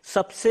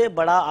सबसे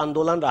बड़ा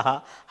आंदोलन रहा।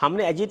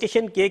 हमने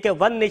agitation किए कि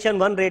वन नेशन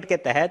वन रेट के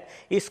तहत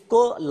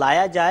इसको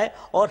लाया जाए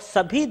और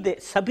सभी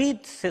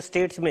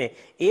स्टेट्स में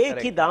एक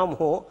ही दाम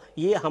हो।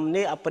 ये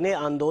हमने अपने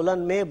आंदोलन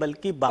में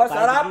बल्कि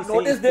आप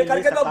नोटिस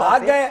देकर के तो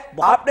भाग गए,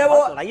 आपने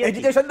वो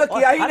एजुकेशन तो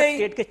किया ही नहीं,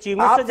 स्टेट के चीफ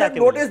से जाके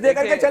नोटिस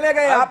देकर के चले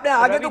गए, आपने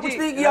आगे तो कुछ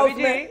नहीं किया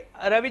उसमें।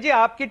 रवि जी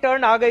आपकी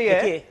टर्न आ गई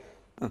है,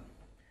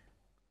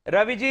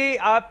 रवि जी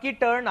आपकी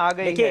टर्न आ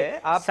गई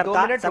है। आप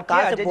सरकार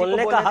से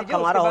बोलने का हक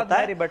हमारा होता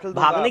है,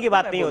 भागने की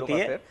बात नहीं होती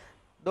है।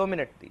 2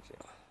 मिनट दीजिए।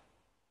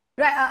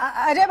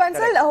 Ajay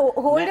Bansal,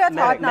 hold your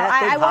thought now.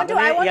 I want to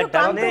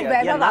come to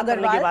Vaibhav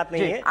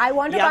Agarwal. I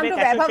want to come to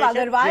Vaibhav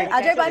Agarwal.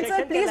 Ajay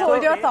Bansal, please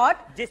hold your thought.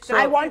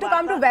 I want to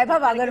come to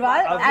Vaibhav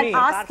Agarwal and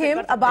ask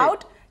him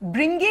about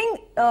bringing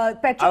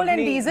petrol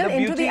and diesel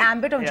into the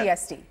ambit of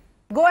GST.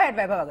 Go ahead,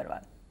 Vaibhav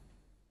Agarwal.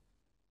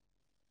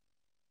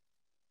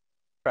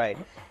 Right.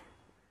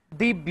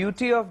 The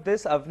beauty of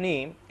this,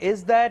 Avni,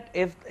 is that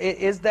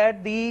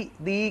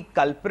the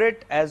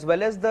culprit as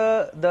well as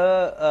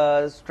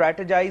the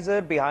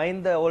strategizer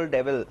behind the old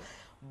devil,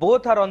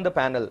 both are on the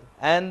panel,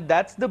 and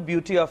that's the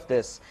beauty of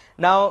this.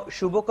 Now,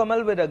 Shubho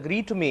Kamal will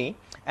agree to me,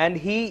 and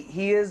he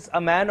is a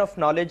man of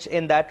knowledge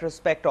in that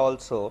respect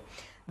also,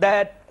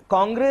 that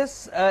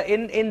Congress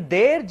in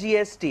their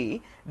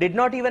GST did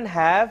not even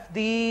have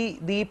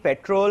the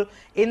petrol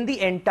in the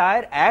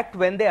entire act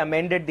when they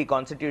amended the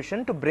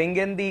constitution to bring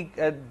in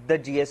the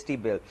GST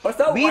bill.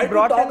 We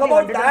brought in the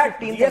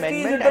 115th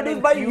amendment and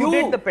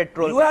included the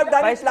petrol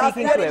by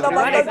speaking to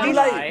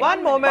everyone.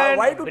 One moment.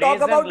 Why to talk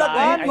about the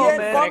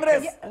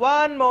Congress?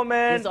 One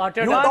moment.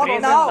 You talk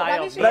now.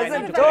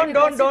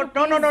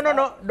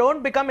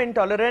 Don't become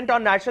intolerant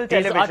on national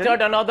television. He's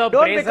uttered another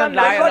brazen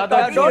lie,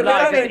 another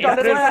lie.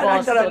 April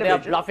 1st, so they are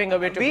bluffing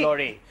away to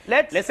glory.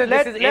 Listen,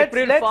 this is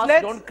April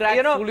 1st, don't crack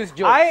foolish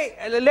jokes.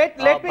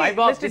 Let me,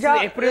 Vaibhav, Mr. this Jha,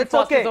 is April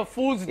 1st is a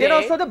fool's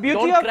day. So the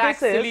beauty of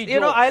this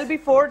is, I'll be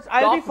forced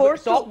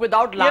talk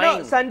without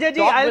lying. Sanjay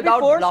ji, I'll be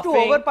forced to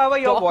overpower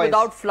your voice.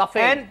 Without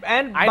fluffing.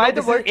 And by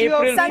the virtue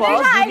of Sanjay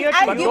ji,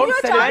 I'll give you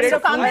a chance to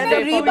come in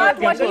and rebut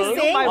what he's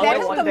saying. Let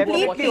him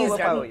complete, please.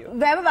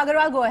 Vaibhav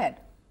Agarwal, go ahead.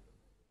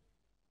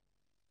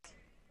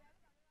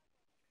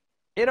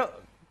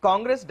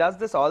 Congress does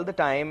this all the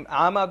time.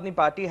 Aam Aadmi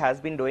Party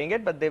has been doing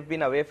it, but they've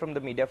been away from the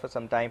media for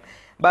some time.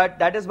 But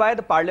that is why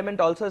the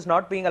parliament also is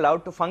not being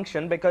allowed to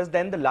function, because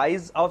then the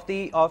lies of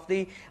the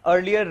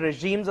earlier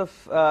regimes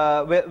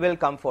will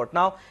come forth.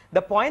 Now,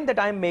 the point that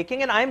I'm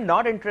making, and I'm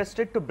not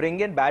interested to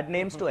bring in bad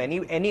names to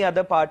any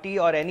other party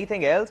or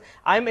anything else.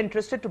 I'm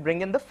interested to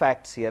bring in the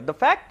facts here. The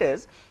fact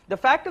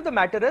of the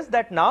matter is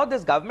that now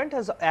this government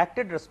has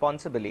acted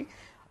responsibly.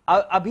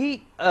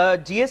 अभी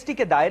GST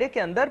के दायरे के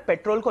अंदर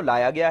petrol को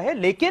लाया गया है,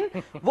 लेकिन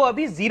वो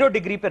अभी 0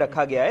 डिग्री पे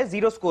रखा गया है,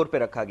 0 स्कोर पे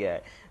रखा गया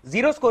है,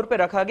 0 स्कोर पे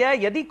रखा गया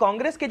है। यदि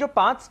कांग्रेस के जो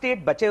 5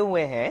 स्टेट बचे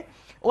हुए हैं,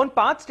 उन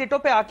 5 स्टेटों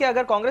पे आके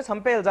अगर कांग्रेस हम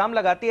पे इल्जाम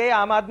लगाती है या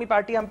आम आदमी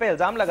पार्टी हम पे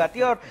इल्जाम लगाती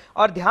है,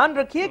 और ध्यान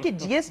रखिए कि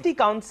जीएसटी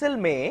काउंसिल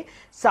में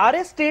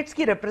सारे स्टेट्स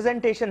की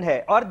रिप्रेजेंटेशन है,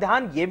 और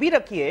ध्यान ये भी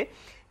रखिए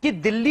कि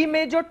दिल्ली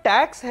में जो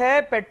टैक्स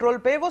है पेट्रोल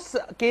पे वो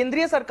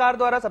केंद्रीय सरकार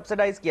द्वारा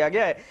सब्सिडाइज किया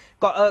गया है।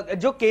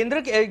 जो केंद्र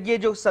ये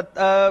जो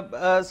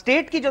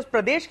स्टेट की जो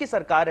प्रदेश की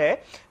सरकार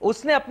है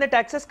उसने अपने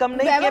टैक्सेस कम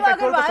नहीं किए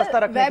पेट्रोल को सस्ता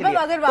रखने के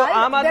लिए। तो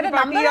आम आदमी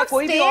पार्टी या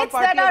कोई भी और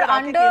पार्टी अगर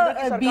आके केंद्र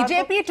की सरकार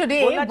BJP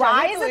today,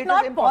 why is it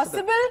not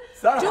possible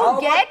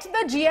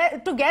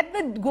to get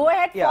the go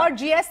ahead for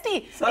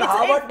GST? Sir,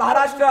 how about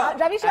Maharashtra?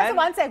 Ravi Shah,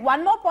 one sec.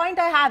 One more point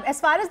I have. As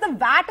far as the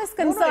VAT is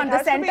concerned,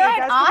 the centre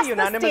had asked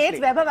the states,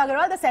 Vaibhav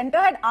Agarwal, the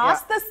centre had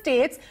asked the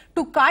states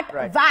to cut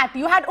VAT.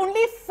 You had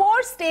only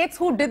 4 states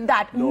who did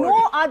that.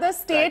 No other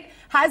state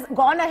has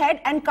gone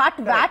ahead and cut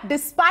VAT,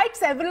 despite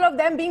several of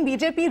them being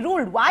BJP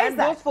ruled. Why is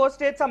that? And those 4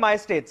 states are my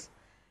states.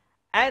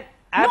 And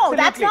no,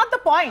 that's not the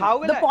point.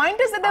 The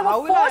point is that there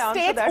were 4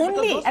 states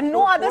only and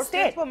no other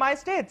state. For my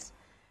states.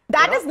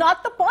 That is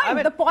not the point. I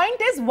mean, the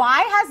point is, why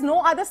has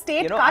no other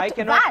state cut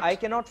VAT? I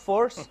cannot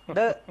force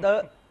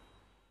the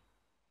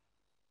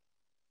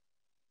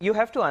you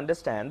have to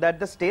understand that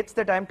the states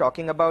that I'm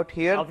talking about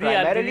here,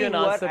 primarily who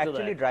are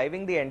actually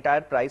driving the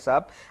entire price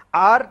up,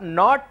 are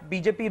not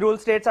BJP ruled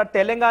states, are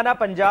Telangana,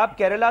 Punjab,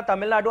 Kerala,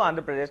 Tamil Nadu,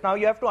 Andhra Pradesh. Now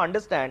you have to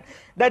understand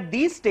that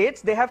these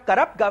states, they have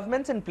corrupt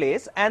governments in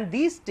place, and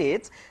these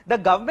states, the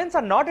governments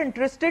are not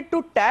interested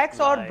to tax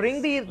or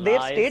bring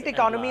their state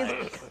economies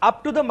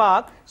up to the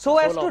mark so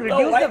as to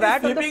reduce the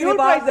VAT on the fuel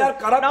prices.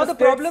 Now the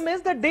problem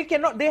is that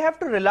they have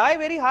to rely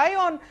very high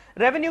on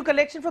revenue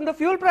collection from the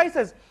fuel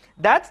prices.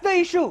 That's the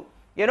issue.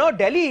 You know,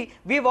 Delhi,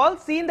 we've all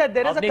seen that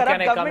there is a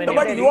corrupt government in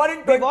Delhi. But you are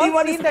in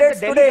 21 states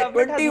today.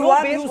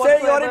 21, you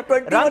say you are in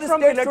 21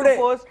 states today.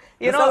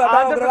 You know,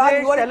 Andhra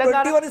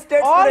Pradesh,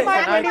 Telangana, all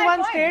my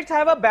 21 states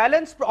have a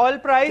balanced oil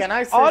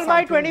price. All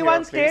my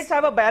 21 states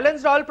have a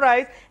balanced oil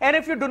price. And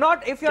if you do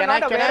not, if you're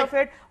not aware of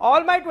it,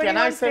 all my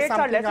 21 states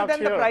are lesser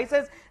than the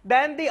prices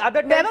than the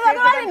other 10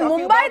 states. In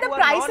Mumbai, the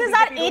prices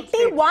are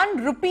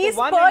 81 rupees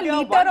per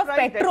litre of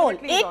petrol.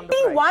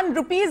 81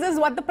 rupees is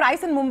what the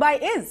price in Mumbai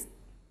is.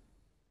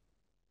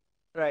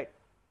 Right.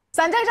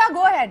 Sanjay Jha,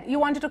 go ahead. You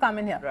wanted to come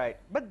in here. Right.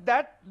 But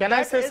that... Can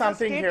I say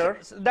something here?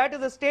 That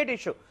is a state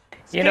issue.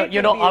 You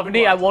know,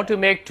 Avni, I want to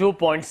make 2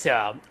 points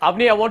here.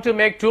 Avni, I want to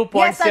make 2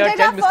 points here.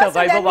 Tell Mr.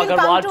 Vaibhav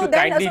Agarwal to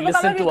kindly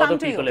listen to other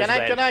people as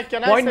well.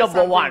 Point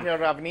number 1. Here,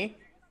 Avni?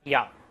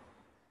 Yeah.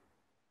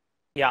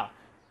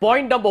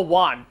 Point number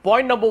one,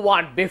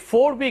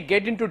 before we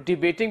get into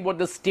debating what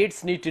the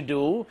states need to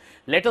do,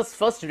 let us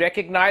first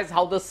recognize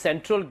how the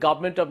central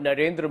government of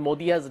Narendra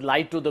Modi has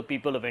lied to the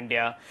people of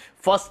India.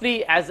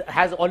 Firstly, as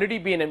has already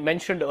been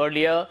mentioned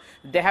earlier,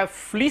 they have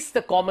fleeced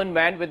the common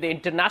man when the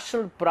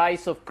international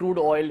price of crude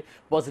oil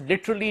was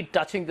literally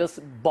touching this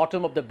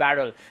bottom of the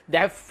barrel. They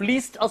have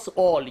fleeced us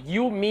all.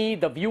 You, me,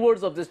 the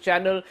viewers of this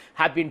channel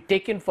have been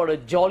taken for a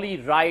jolly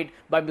ride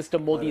by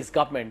Mr. Modi's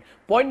government.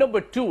 Point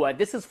number 2, and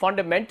this is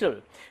fundamental,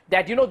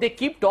 that, you know, they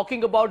keep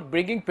talking about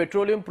bringing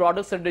petroleum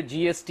products under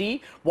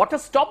GST. What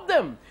has stopped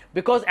them?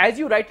 Because as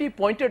you rightly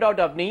pointed out,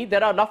 Avni,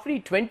 there are roughly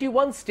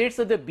 21 states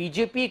that the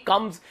BJP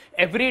comes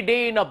every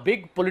day in a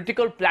big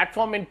political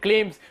platform and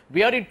claims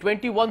we are in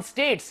 21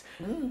 states.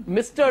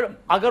 Mr.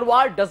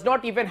 Agarwal does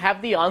not even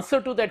have the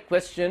answer to that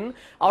question.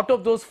 Out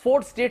of those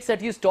 4 states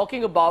that he is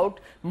talking about,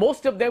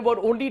 most of them were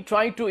only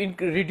trying to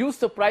reduce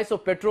the price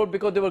of petrol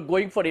because they were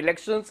going for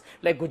elections,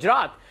 like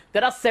Gujarat.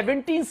 There are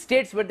 17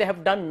 states where they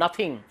have done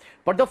nothing.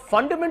 But the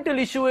fundamental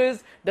issue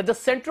is that the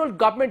central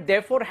government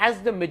therefore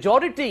has the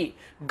majority.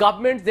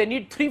 Governments, they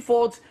need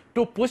 3/4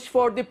 to push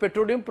for the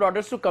petroleum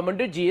products to come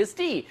under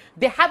GST.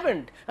 They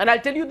haven't. And I'll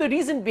tell you the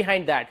reason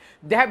behind that.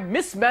 They have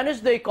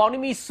mismanaged the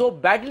economy so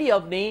badly,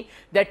 Avni,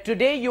 that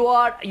today you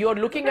are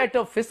looking at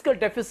a fiscal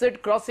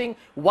deficit crossing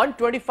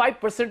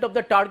 125% of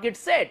the target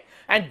set.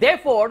 And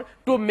therefore,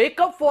 to make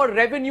up for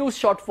revenue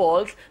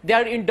shortfalls, they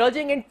are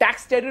indulging in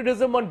tax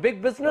terrorism on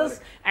big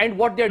business. And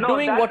what they're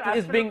doing, what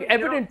is being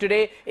evident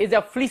today, is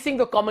they're fleecing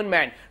the common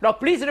man. Now,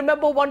 please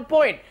remember one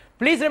point.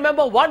 Please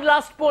remember one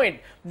last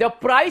point. The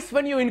price,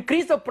 when you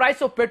increase the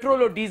price of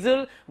petrol or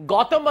diesel,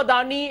 Gautam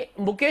Adani,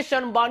 Mukesh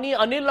Ambani,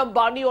 Anil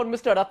Ambani or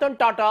Mr. Ratan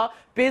Tata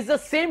pays the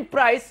same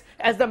price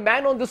as the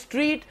man on the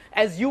street,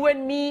 as you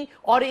and me,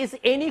 or is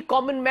any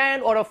common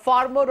man or a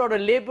farmer or a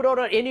laborer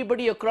or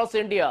anybody across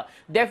India.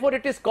 Therefore,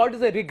 it is called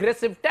as a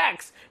regressive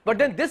tax. But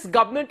then this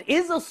government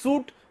is a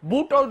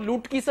boot or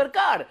loot ki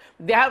sarkar.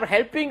 They are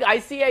helping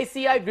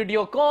ICICI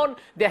Videocon,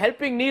 they are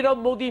helping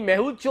Nirav Modi,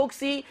 Mehul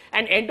Choksi,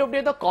 and end of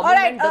day the common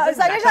man doesn't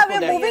matter for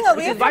them. We are moving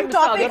away from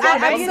topic. I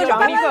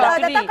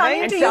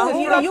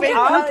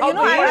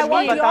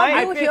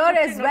want you here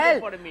as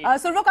well.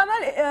 Surva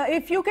Kamal,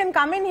 if you can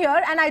come in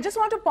here, and I just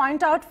want to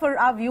point out for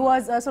our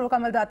viewers, Surva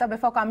Kamal Datta,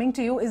 before coming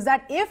to you, is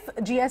that if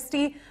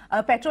GST,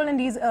 petrol and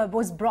diesel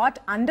was brought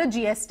under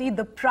GST,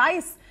 the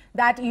price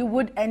that you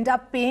would end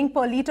up paying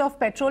per litre of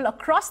petrol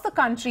across the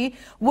country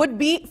would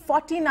be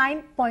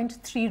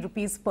 49.3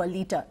 rupees per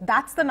litre.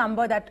 That's the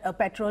number that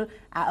petrol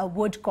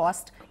would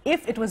cost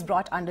if it was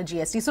brought under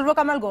GST. Surva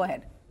Kamal, go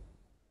ahead.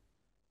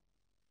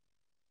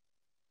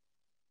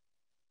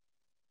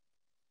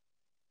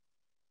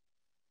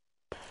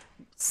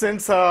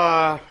 Since,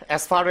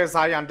 as far as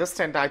I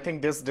understand, I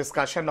think this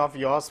discussion of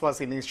yours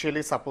was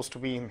initially supposed to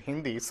be in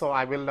Hindi, so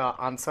I will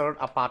answer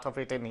a part of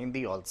it in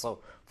Hindi also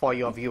for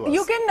your viewers.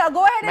 You can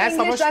go ahead मैं in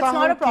English, समझता that's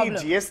not हूं a problem.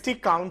 कि GST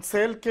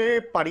council के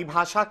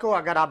परिभाषा को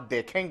अगर आप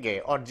देखेंगे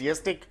और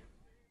GST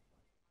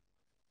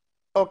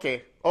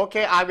okay,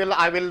 I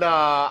will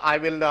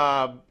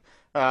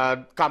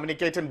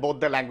communicate in both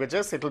the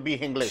languages. It will be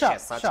English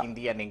as such,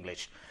 Hindi and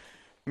English.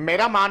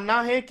 मेरा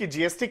मानना है कि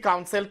जीएसटी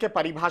काउंसिल के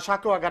परिभाषा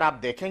को अगर आप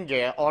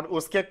देखेंगे और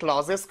उसके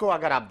क्लॉजेस को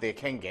अगर आप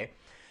देखेंगे,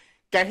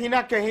 कहीं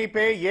ना कहीं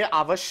पे ये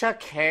आवश्यक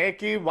है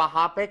कि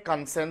वहां पे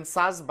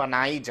कंसेंसस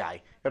बनाई जाए,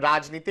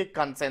 राजनीतिक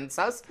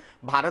कंसेंसस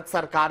भारत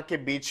सरकार के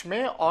बीच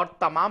में और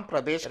तमाम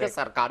प्रदेश के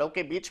सरकारों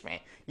के बीच में,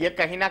 ये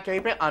कहीं ना कहीं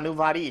पे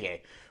अनिवार्य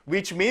है.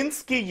 Which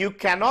means कि you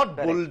cannot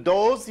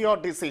bulldoze your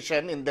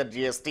decision in the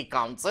GST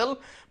Council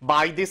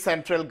by the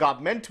central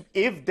government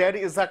if there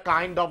is a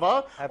kind of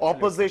a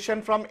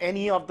opposition from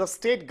any of the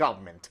state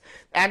government.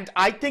 And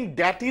I think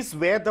that is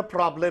where the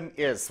problem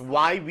is,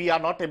 why we are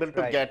not able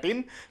to get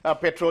in a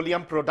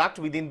petroleum product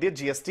within the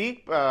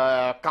GST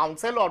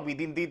Council or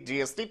within the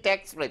GST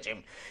tax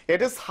regime.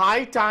 It is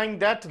high time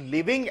that,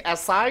 leaving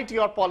aside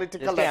your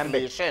political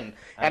affiliation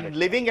and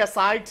leaving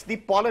aside the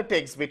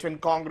politics between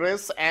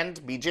Congress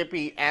and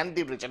BJP and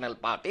the regional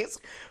parties,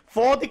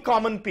 for the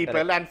common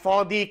people and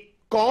for the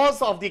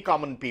cause of the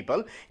common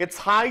people, it's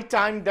high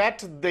time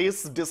that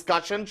this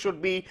discussion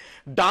should be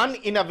done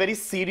in a very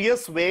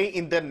serious way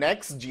in the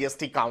next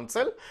GST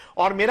Council.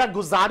 और मेरा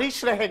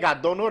गुजारिश रहेगा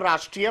दोनों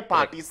राष्ट्रीय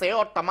party से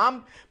और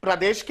तमाम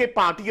प्रदेश के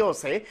पार्टियों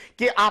से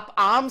कि आप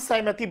आम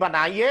सहमति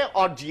बनाइए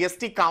और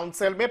जीएसटी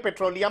काउंसिल में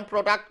पेट्रोलियम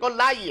प्रोडक्ट को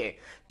लाइए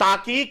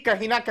ताकि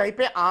कहीं ना कहीं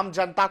पे आम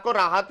जनता को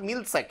राहत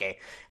मिल सके.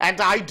 And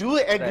I do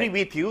agree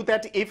with you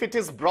that if it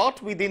is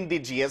brought within the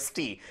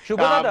GST,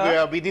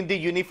 within the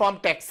uniform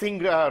taxing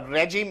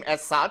regime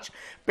as such,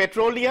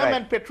 petroleum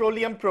and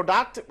petroleum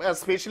product,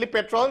 especially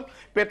petrol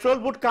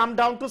would come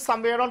down to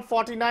somewhere around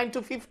 49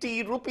 to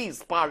 50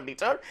 rupees per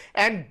liter,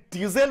 and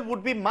diesel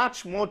would be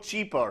much more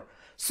cheaper.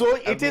 So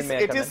it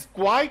is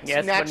quite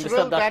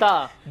natural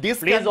that this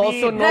please can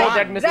also be know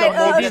that Mr.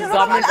 Modi's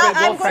government will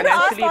go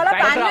financially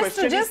bankrupt.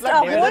 To just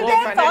hold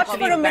their thoughts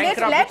for a minute.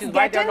 Let's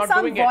get in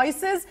some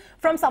voices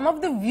from some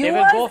of the viewers. They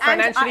will go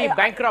financially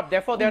bankrupt,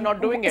 therefore they are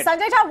not doing it.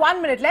 Sanjay,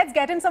 1 minute. Let's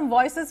get in some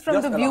voices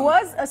from the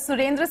viewers.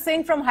 Surendra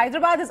Singh from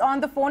Hyderabad is on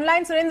the phone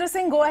line. Surendra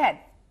Singh, go ahead.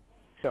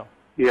 Sure.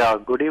 Yeah,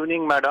 good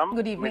evening, madam.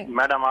 Good evening.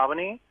 Madam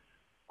Avani,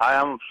 I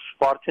am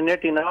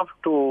fortunate enough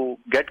to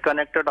get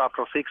connected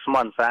after 6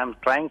 months. I am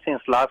trying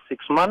since last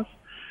 6 months.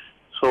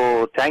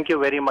 So thank you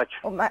very much.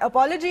 My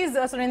apologies,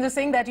 Surendra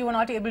Singh, that you were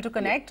not able to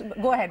connect.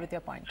 Go ahead with your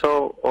point.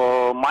 So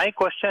my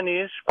question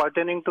is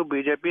pertaining to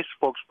BJP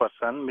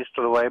spokesperson,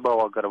 Mr.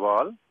 Vaibhav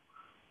Agarwal.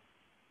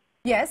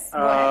 Yes, go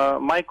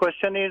ahead. My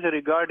question is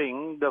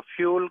regarding the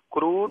fuel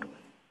crude,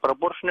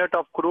 proportionate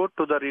of crude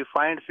to the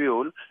refined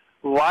fuel.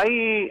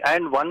 Why,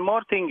 and one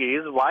more thing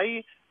is,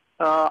 why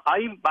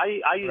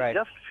I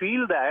just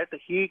feel that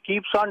he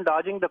keeps on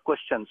dodging the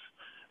questions.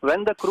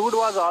 When the crude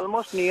was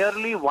almost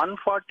nearly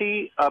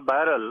 140 a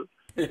barrel,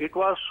 it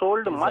was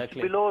sold much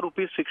below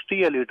rupees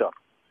 60 a liter.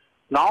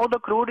 Now the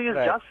crude is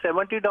just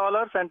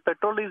 $70 and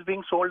petrol is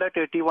being sold at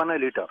 81 a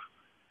liter.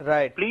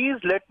 Right. Please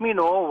let me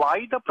know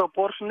why the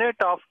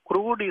proportionate of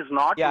crude is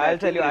not. Yeah, I'll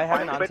tell you. I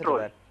have an answer to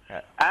that.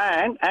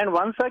 And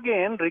once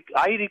again,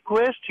 I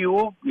request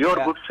you, your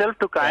good self,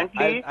 to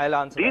kindly I'll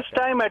answer this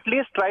time at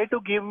least try to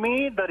give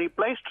me the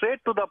reply straight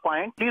to the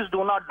point. Please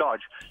do not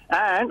dodge.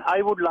 And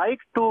I would like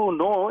to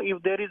know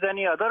if there is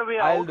any other way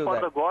out for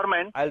the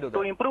government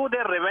to improve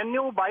their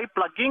revenue by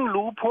plugging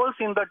loopholes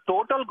in the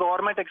total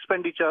government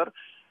expenditure.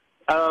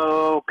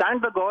 Can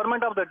the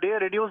government of the day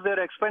reduce their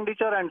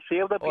expenditure and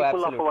save the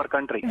people of our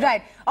country?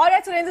 Right. All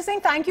right, Surendra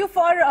Singh, thank you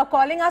for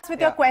calling us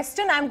with your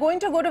question. I'm going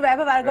to go to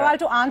Vaibhav Agarwal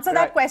to answer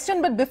that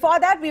question. But before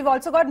that, we've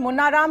also got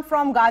Munnaram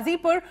from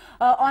Ghazipur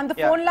on the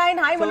phone line.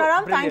 Hi,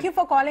 Munnaram. Thank you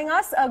for calling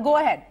us. Go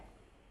ahead.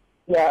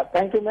 Yeah,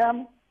 thank you,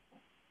 ma'am.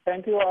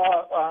 Thank you.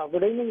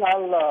 Good evening,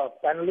 all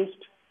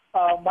panelists.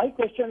 My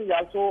question is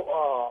also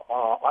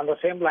on the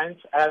same lines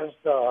as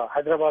the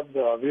Hyderabad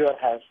viewer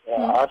has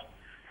asked.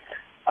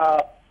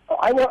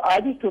 I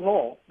need to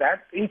know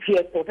that if he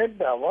has quoted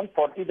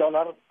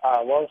 $140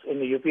 was in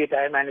the UPA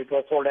time and it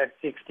was sold at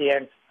 60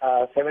 and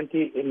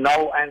 70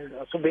 now and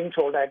so being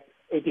sold at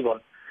 81.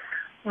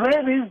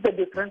 Where is the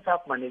difference of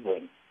money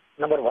going?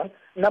 Number one.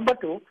 Number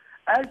two,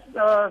 as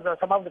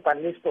some of the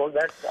panelists told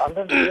that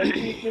under the GST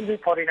it will be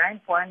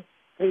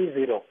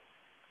 49.30.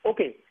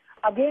 Okay.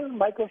 Again,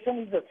 my question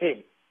is the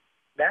same.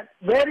 That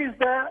where is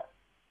the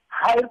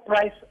higher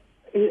price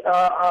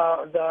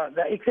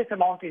the excess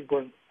amount is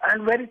going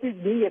and where it is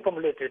being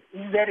accumulated?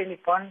 Is there any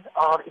fund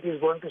or it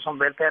is going to some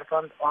welfare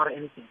fund or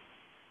anything?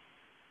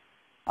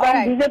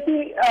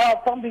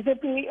 From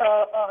BJP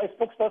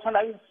spokesperson,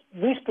 I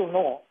wish to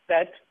know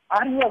that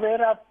are you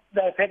aware of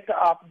the effect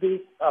of this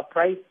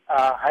price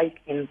hike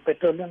in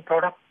petroleum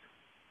products?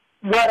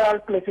 Where all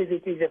places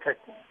it is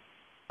affecting?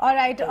 All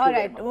right, all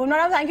right.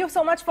 Unara, thank you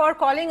so much for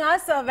calling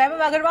us.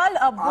 Vaibhav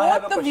Agarwal,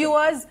 both the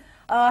viewers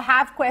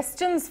have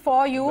questions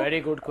for you.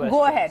 Very good questions.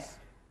 Go ahead.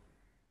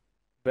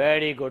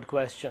 Very good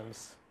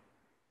questions.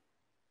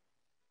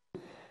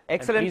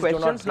 Excellent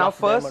questions. Now,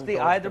 first the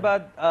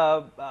Hyderabad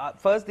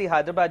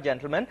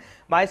gentleman.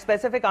 My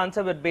specific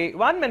answer would be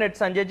 1 minute,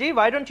 Sanjay ji.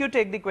 Why don't you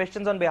take the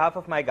questions on behalf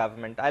of my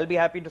government? I'll be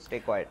happy to stay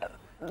quiet.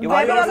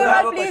 Vaibhav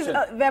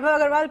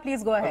Agarwal,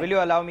 please go ahead. Will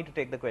you allow me to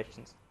take the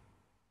questions?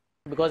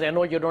 Because I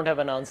know you don't have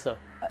an answer.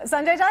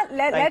 Sanjay ji,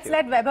 let's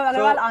let Vaibhav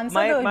Agarwal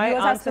answer. My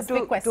answer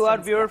to our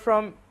viewer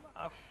from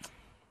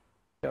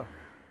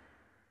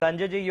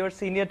Sanjay ji, you're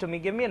senior to me.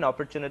 Give me an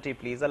opportunity,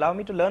 please. Allow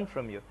me to learn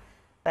from you.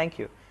 Thank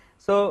you.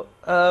 So,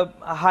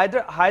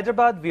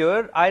 Hyderabad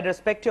viewer, I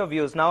respect your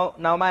views. Now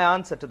my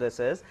answer to this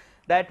is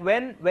that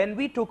when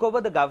we took over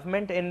the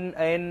government in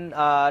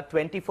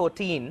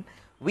 2014,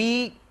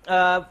 we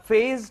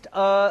faced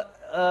a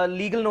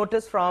legal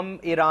notice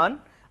from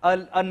Iran,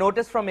 a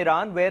notice from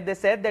Iran where they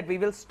said that we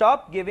will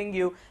stop giving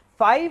you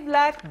 5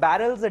 lakh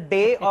barrels a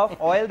day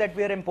of oil that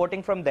we are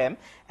importing from them.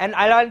 And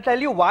I'll tell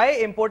you why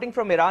importing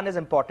from Iran is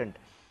important.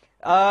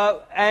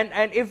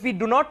 And if we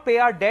do not pay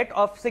our debt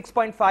of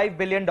 $6.5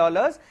 billion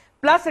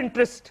plus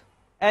interest,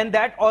 and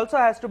that also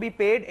has to be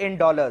paid in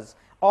dollars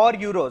or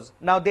euros.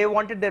 Now they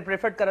wanted, their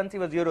preferred currency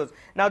was euros.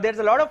 Now there's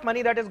a lot of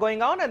money that is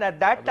going on, and at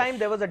that time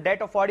there was a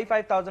debt of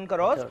 45,000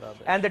 crores,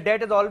 and the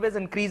debt is always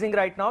increasing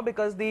right now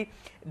because the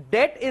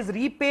debt is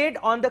repaid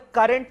on the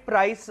current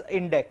price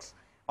index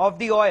of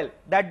the oil.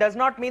 That does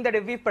not mean that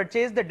if we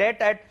purchase the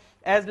debt at,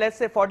 as let's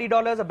say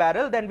 $40 a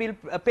barrel, then we'll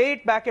pay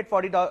it back at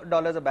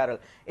 $40 a barrel.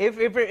 If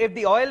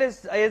the oil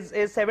is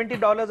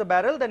 $70 a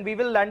barrel, then we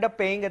will end up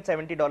paying at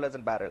 $70 a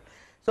barrel.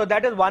 So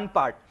that is one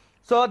part.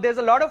 So there's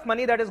a lot of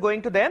money that is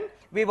going to them.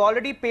 We've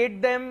already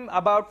paid them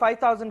about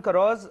 5,000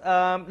 crores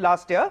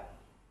last year.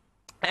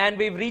 And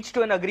we've reached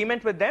to an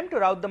agreement with them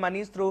to route the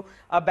monies through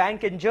a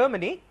bank in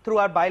Germany through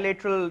our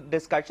bilateral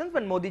discussions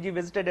when Modi ji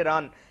visited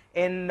Iran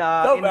in May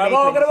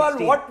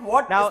 2016.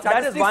 What now,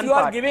 statistics that is one you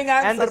are part. giving, I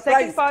am and surprised. the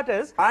second part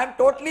is, I am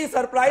totally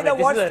surprised at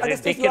what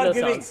statistics you are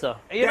giving. Answer.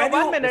 You know,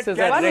 1 minute, This is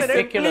a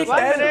ridiculous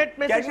answer.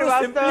 Mr. Can you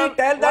Srivastava, simply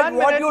tell that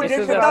what you did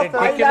with the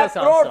 5 lakh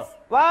crores?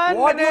 1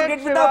 What you minute,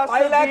 did with the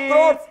 5 lakh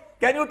crores?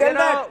 Can you tell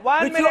that?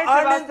 1 Which minute, you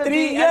earned in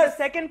 3 years. The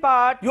second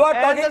part, you are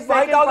talking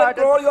 5,000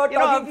 crores, you are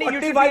talking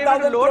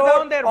 45,000 crores. Load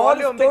down their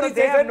volume because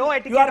they have no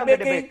etiquette of the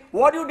debate.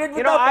 What you did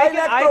with the 5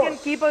 lakh crores? I can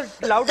keep a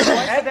louder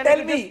voice, but then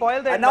it will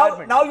spoil the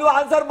environment. Now you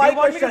answer my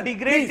question. Do you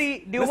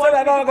Mr. want me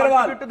to Vaibhav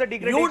contribute to the Agarwal,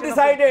 degradation you of this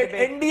decided,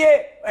 debate? NDA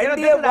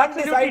 1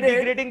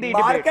 decided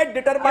market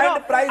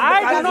determined price mechanism.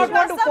 I do not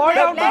want to fall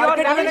down to your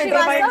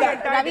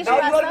Now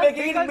you are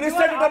making it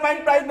minister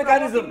determined price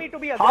mechanism.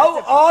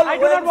 How all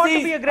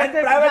OMCs and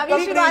private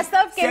companies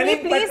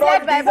selling Please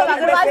let Vaibhav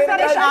Agarwal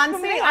finish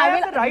answering.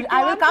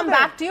 I will come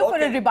back to you for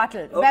a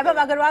rebuttal. Vaibhav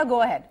Agarwal,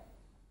 go ahead.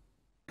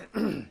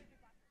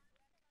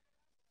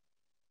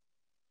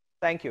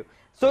 Thank you.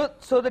 So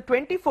the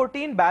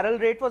 2014 barrel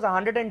rate was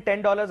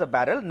 $110 a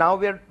barrel. Now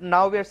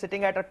we're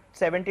sitting at a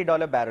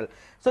 $70 barrel.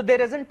 So there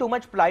isn't too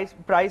much price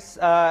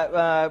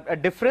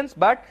difference,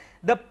 but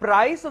the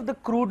price of the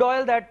crude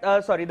oil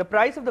the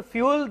price of the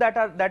fuel that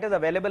is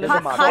available in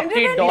the market.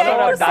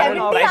 $110 to 70,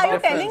 are you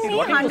telling me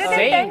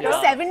 110 to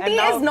 70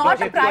 is not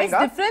a price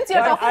difference?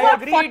 You're talking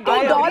about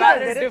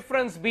 $40.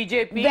 Difference,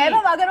 BJP.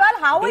 Vaibhav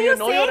Agarwal, how are you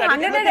saying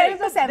 110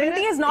 to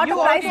 70 is not a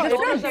price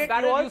difference?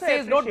 You say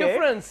it's no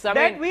difference.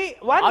 I mean,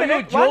 are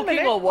you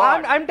joking or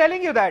what? I'm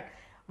telling you that.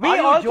 We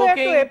also have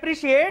to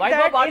appreciate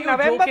that in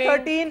November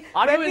 13,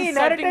 when we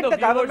inherited the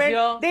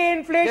government, the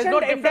inflation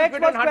index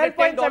was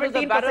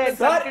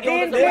 12.17%.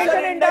 The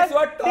inflation index is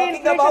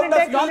sitting at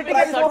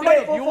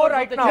 4.44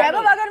 right now.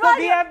 So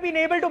we have been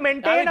able to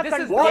maintain a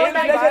controlled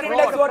price.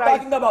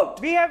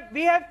 We have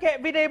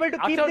been able to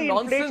keep the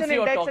inflation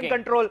index in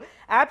control.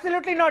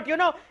 Absolutely not. You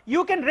know,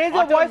 you can raise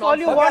your voice all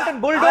you want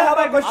and bulldoze. I have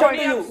a question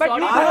to you. But I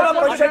have a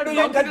question to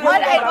you. All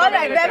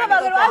right.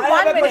 Vaibhav Agarwal,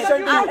 1 minute.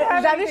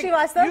 Ravi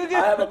Srivastava. I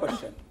have a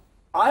question.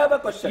 I have a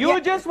question. You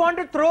just want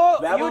to throw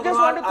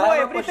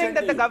everything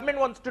that the government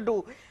wants to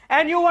do,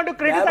 and you want to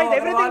criticize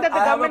everything that the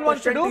government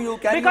wants to do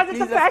because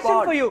it's a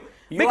fashion for you.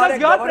 Because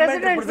your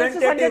president, Mr.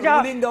 Sanjay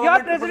Jha,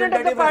 your president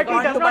of the party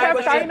does not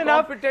have time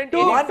enough to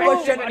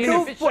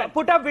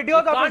put up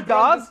videos of his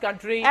dogs,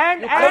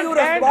 and Aam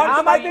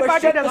Aadmi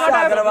Party does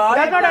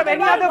not have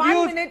any other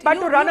views but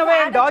to run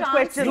away and dodge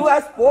questions. You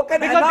have spoken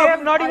because they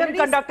have not even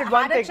conducted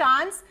one thing.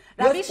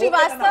 Ravi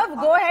Srivastava,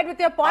 go ahead with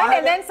your point,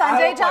 and then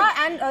Sanjay Jha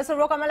and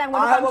Suryo Kamal, I'm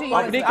going to come to you.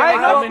 I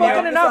have not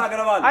spoken enough.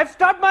 I've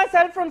stopped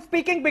myself from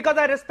speaking because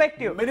I respect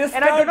you,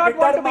 and I do not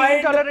want to be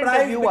intolerant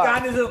as you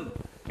are.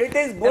 It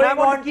is going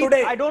on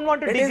today. I don't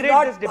want to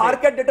degrade this debate.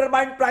 Market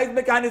determined price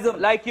mechanism.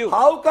 Like you.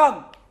 How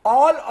come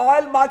all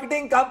oil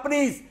marketing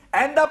companies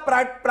and the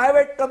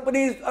private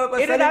companies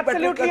it is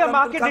absolutely a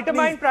market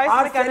determined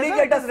price mechanism.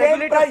 It is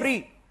regulator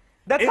free.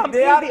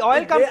 The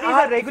oil companies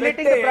are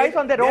regulating the price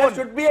on their own. There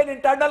should be an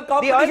internal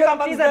competition. The oil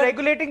companies are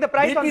regulating the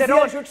price on their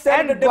own.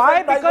 And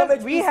why?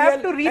 Because we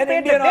have to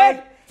repay the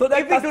debt.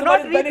 If we do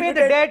not repay the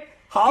debt,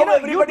 How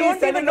everybody is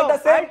selling at the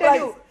same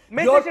price?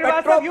 Your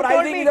petrol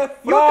pricing is a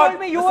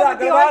fraud, you were with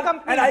the oil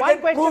company. and I One can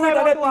question prove I it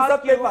on want a to piece of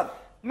ask you. paper.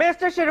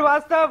 Mr.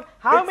 Srivastava,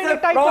 how It's many a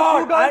types of fraud.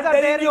 crude oils I'm are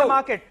there telling in the you.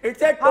 market?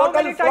 It's a How total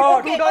many types fraud.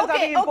 of crude oils are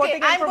we importing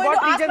and I'm from going what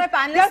to ask region? my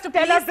panelists Just to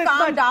tell us please this calm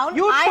much. down.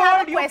 You I have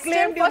told, a you question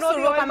claimed for you know the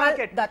Survo oil Kamal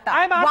market. Datta.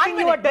 I'm asking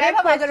you a direct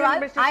Vaibhav question,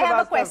 Agarwal, Mr. I have a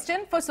Srivastava.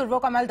 question for Survo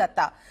Kamal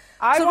Datta.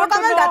 I Survo want to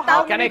Kamal know Datta,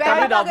 how Can I many come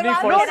with types- Avni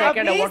for No, a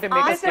second? I please want to make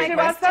a ask my statement.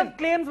 Mr. Srivastava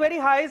claims very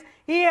high.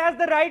 He has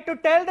the right to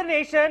tell the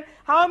nation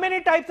how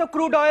many types of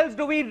crude oils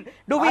do we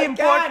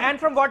import and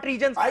from what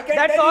regions.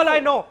 That's all I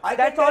know.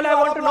 That's all I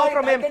want to know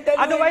from him.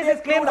 Otherwise, his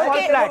claims fall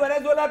flat.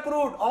 Venezuela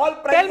crude, all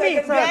prices. Tell me,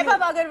 sir.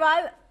 Vaibhav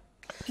Agarwal,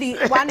 please,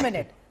 1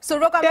 minute.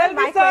 Survo Tell Kamal, me,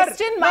 my sir.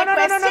 question No, to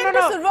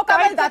Survo Kamal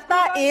Types of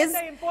Datta crude oils is, in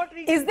the import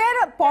region.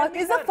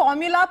 is a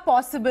formula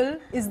possible?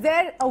 Is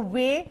there a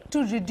way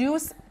to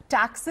reduce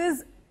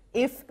taxes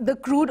if the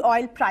crude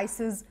oil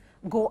prices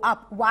go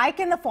up? Why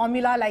can a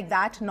formula like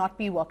that not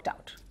be worked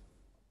out?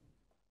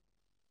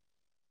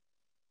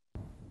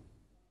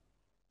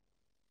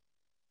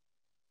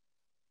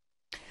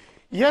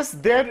 Yes,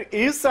 there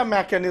is a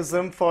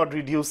mechanism for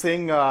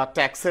reducing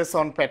taxes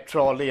on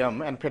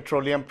petroleum and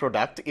petroleum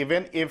product,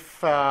 even if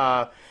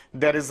there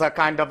is a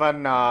kind of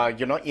an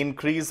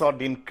increase or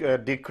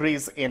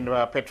decrease in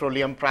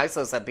petroleum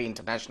prices at the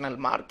international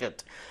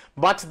market.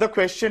 But the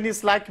question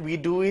is, like, we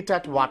do it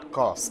at what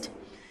cost?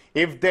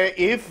 If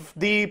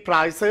the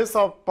prices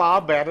of per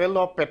barrel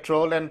of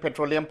petrol and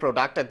petroleum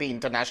product at the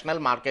international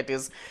market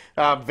is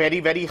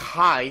very, very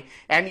high,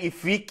 and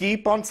if we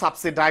keep on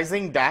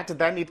subsidizing that,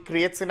 then it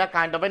creates in a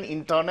kind of an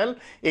internal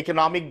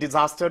economic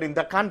disaster in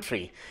the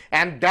country.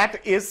 And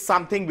that is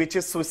something which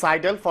is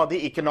suicidal for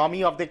the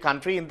economy of the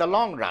country in the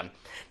long run.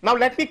 Now,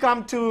 let me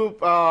come to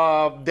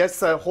this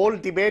whole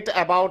debate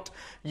about,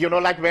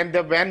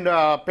 when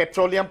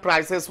petroleum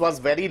prices was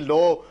very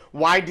low,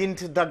 why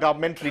didn't the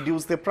government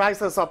reduce the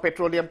prices of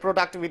petroleum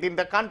product within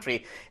the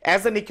country?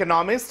 As an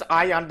economist,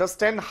 I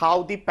understand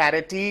how the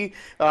parity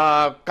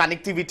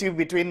connectivity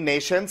between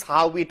nations,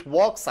 how it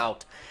works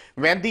out.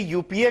 When the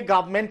UPA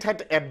government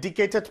had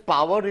abdicated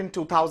power in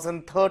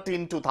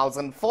 2014,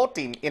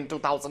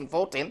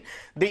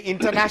 the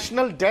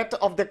international debt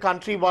of the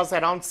country was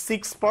around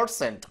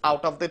 6%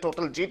 out of the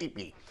total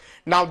GDP.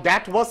 Now,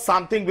 that was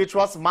something which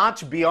was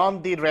much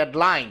beyond the red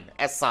line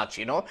as such,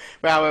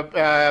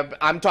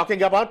 I'm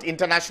talking about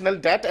international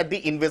debt at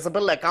the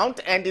invisible account,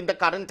 and in the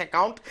current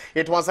account,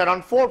 it was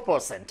around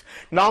 4%.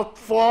 Now,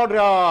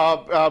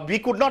 we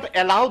could not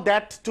allow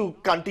that to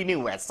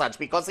continue as such,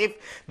 because if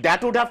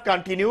that would have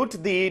continued,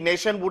 the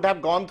nation would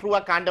have gone through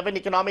a kind of an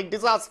economic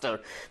disaster.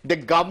 The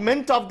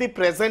government of the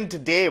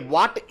present day,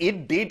 what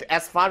it did,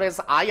 as far as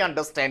I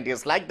understand,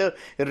 is like the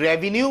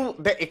revenue,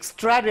 the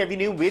extra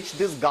revenue which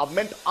this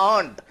government earned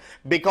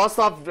because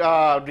of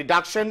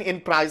reduction in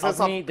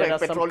prices of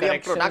petroleum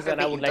products at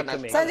the international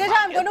market. Sanjay,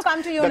 I'm going to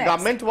come to you next. The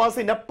government was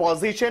in a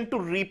position to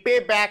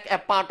repay back a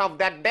part of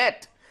that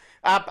debt.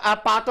 A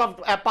part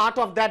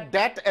of that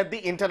debt at the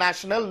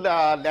international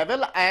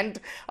level,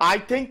 and I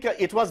think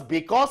it was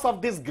because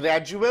of this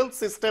gradual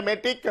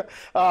systematic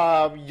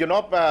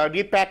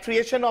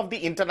repatriation of the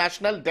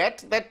international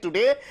debt that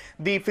today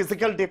the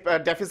fiscal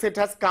deficit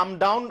has come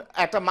down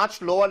at a much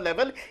lower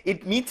level.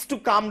 It needs to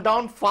come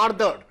down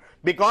further,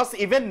 because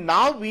even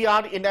now we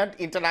are in an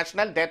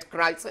international debt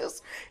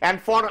crisis,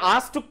 and for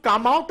us to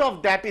come out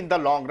of that in the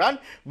long run,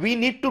 we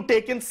need to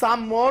take in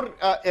some more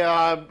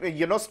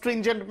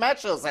stringent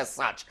measures as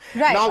such.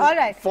 Right, now, all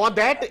right. For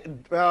that,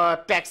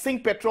 taxing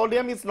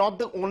petroleum is not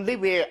the only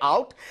way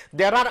out.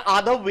 There are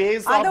other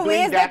ways of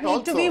doing that need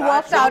also. to be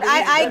worked out.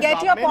 I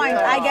get your point.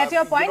 I get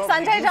your point.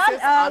 Sanjay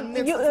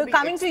Jha,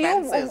 coming to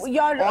you,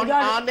 your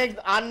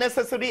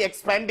unnecessary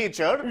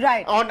expenditure.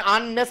 Right. On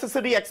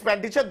unnecessary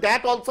expenditure,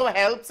 that also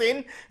helps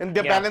in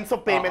the balance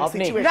of payment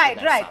situation.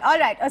 Right. All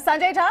right.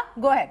 Sanjay Jha,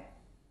 go ahead.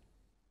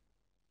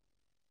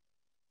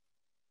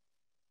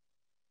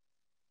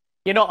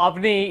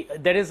 Avni,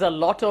 there is a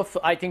lot of,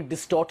 I think,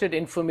 distorted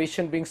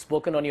information being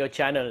spoken on your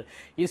channel.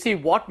 You see,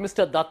 what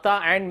Mr. Datta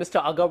and Mr.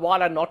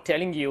 Agarwal are not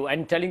telling you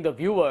and telling the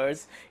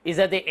viewers is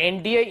that the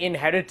NDA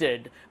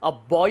inherited a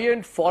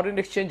buoyant foreign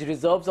exchange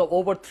reserves of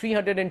over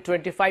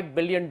 $325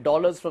 billion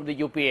from the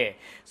UPA.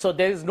 So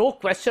there is no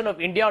question of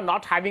India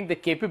not having the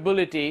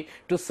capability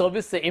to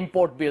service the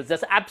import bills.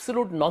 That's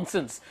absolute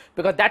nonsense,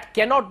 because that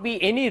cannot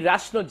be any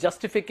rational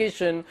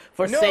justification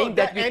for saying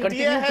that we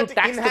continue to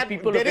tax the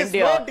people of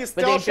India when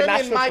the international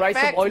price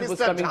of oil was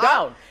coming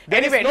down.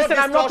 Anyway, listen,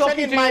 I'm not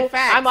talking to you.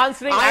 I'm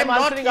answering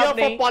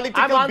Avni.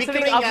 I'm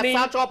answering Avni.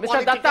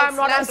 Mr. Datta, I'm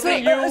not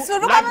answering you.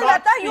 Survo Kamal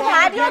Datta, you've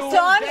had your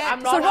turn.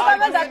 Survo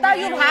Kamal Datta,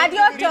 you've had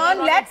your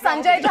turn. Let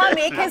Sanjay Jha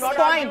make his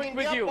point.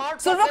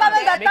 Survo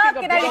Kamal Datta,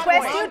 can I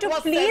request you to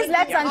please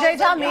let Sanjay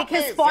Jha make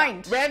his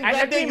point? And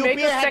let me make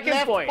a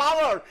second point.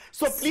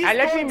 And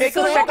let me make a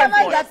Survo second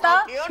Kamal point.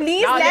 Datta,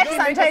 please let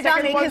Sanjay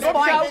Jha make his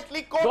point.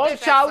 Don't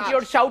shout.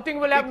 Your shouting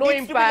will have no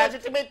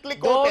impact.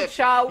 Don't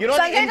shout. You know,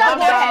 Sanjay, the go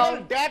international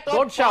ahead. debt of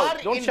Don't shout,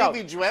 per don't shout.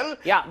 individual,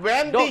 Yeah.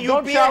 when Don't the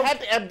shout. UPA had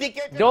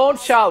abdicated. Don't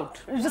shout.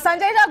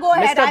 Sanjay, go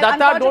ahead. Mr. Datta,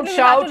 don't Unfortunately,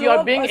 shout. we'll You are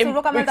have to being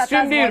lower Survakamal Datta's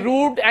extremely voice.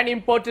 rude and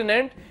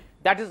impertinent.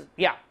 That is,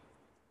 yeah.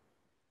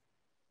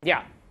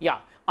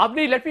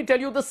 Avni, let me tell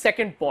you the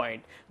second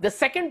point. The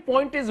second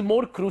point is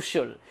more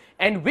crucial,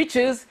 and which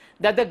is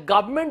that the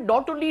government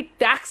not only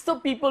taxed the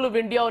people of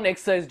India on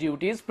excise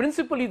duties,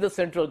 principally the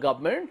central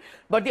government,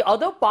 but the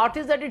other part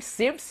is that it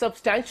saved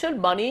substantial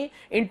money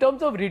in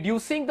terms of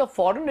reducing the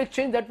foreign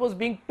exchange that was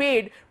being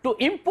paid to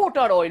import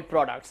our oil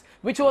products,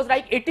 which was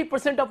like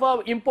 80% of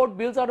our import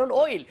bills are on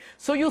oil.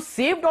 So you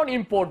saved on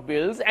import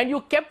bills and you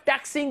kept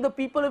taxing the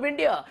people of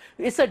India.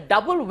 It's a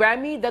double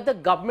whammy that the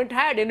government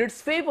had in its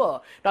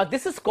favor. Now,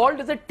 this is called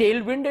as a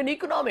tailwind in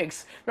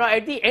economics. Now,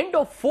 at the end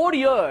of 4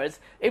 years,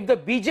 if the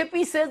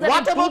BJP says that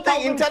What in about the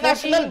 2014,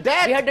 international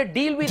debt? we had a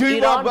deal with Do you-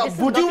 Iran. This is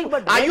would you- nothing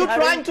but are red you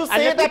herring. trying to And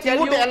say let me that you tell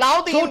would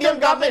allow the total Indian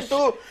government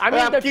rubbish. to I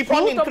mean, the keep on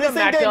truth of increasing the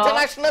matter,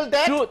 international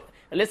debt? truth.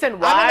 Listen,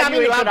 why are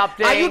you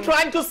interrupting? Are you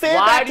trying to say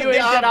why that are you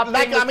interrupting,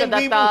 like, I mean,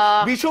 Mr.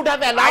 Datta? we should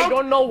have allowed I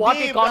don't know what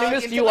the,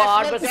 economist you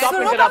are, but stop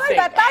Survakamal interrupting.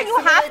 Datta, you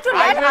have to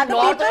let I will other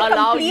not people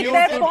allow complete you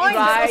their to points.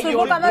 try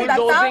your Survakamal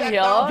bulldozing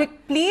Datta, here.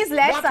 please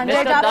let Sanjay Mr.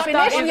 Datta Datta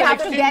finish. is We have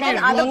to get in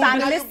extremely other rude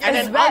panelists and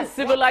as an well.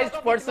 uncivilized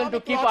person to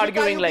keep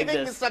arguing like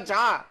this. Mr.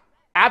 Jha.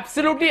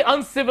 Absolutely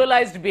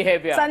uncivilized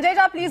behavior. Sanjay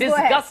Jha, please go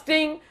ahead.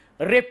 Disgusting,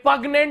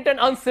 repugnant and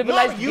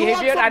uncivilized No, you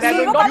behavior, also and I will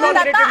please- not Survakamal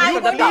tolerate it, Datta, Mr. I'm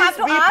going to Datta. have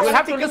to ask. You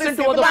have to listen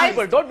to other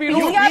people. Don't be You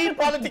rude. have be to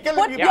political-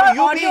 put you- your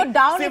you audio be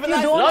down if you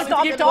civilized. don't Learn to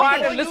stop keep quiet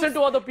talking. and listen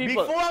to other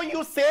people. Before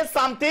you say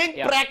something,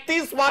 Yeah.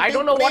 practice what I you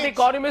don't know what preach.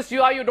 economist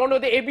you are. You don't know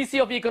the ABC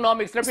of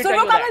economics. Let me tell you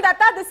Survakamal that.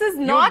 Datta, this is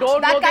not don't know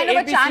that the kind of a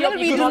ABC channel. of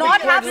We do economics.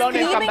 not You have learn and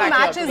come screaming back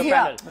matches to the here.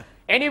 panel.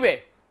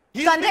 Anyway.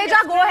 Sanjay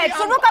Jha, go ahead.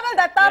 Survakamal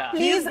Datta,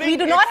 please, we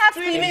do not have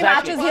screaming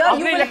Exactly. matches here. Avni,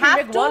 You will let me have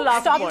make one to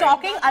last stop point.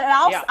 talking,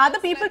 allow Yeah. other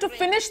people to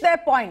finish their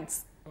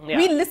points. Yeah.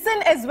 We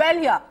listen as well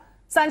here.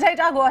 Sanjay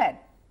Jha, go ahead.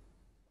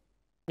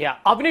 Yeah,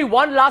 Avni,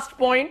 one last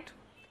point.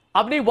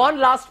 One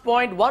last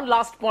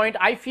point.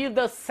 I feel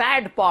the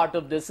sad part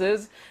of this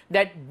is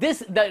that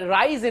the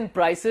rise in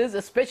prices,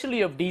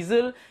 especially of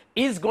diesel,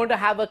 is going to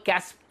have a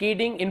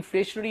cascading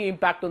inflationary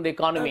impact on the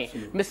economy.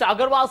 Absolutely. Mr.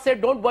 Agarwal said,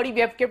 don't worry,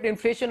 we have kept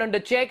inflation under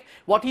check.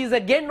 What he is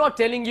again not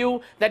telling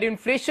you, that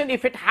inflation,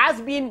 if it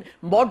has been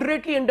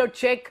moderately under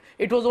check,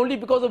 it was only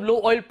because of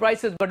low oil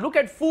prices. But look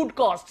at food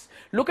costs.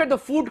 Look at the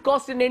food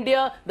cost in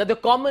India that the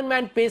common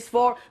man pays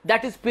for,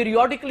 that is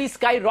periodically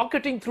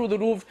skyrocketing through the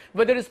roof,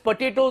 whether it's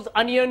potatoes,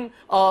 onion,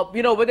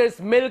 whether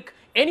it's milk,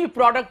 any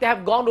product, they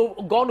have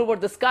gone over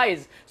the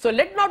skies. So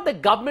let not the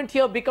government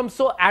here become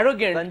so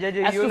arrogant Sanjay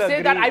ji, as to you'll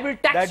say that agree I will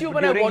tax that you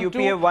when I during want UPA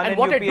to, 1 and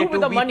what I UPA do with 2,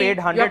 the we money, paid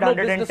you have 100, no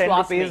business 110 to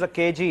ask rupees me. a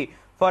kg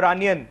for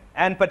onion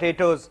and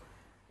potatoes.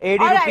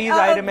 80 All right, rupees,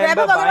 I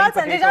remember Vaibhav buying Agarwal,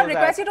 Sanjay potatoes Jha,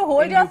 request you to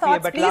hold in your UPA,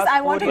 thoughts, but please. last I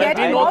want to 4 get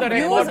years, more I know the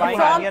views record from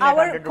buying onion at our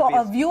 100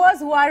 rupees. viewers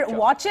who are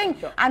watching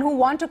and who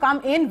want to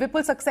come in.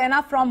 Vipul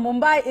Saxena from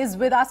Mumbai is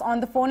with us on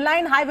the phone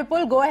line. Hi,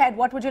 Vipul. Go ahead.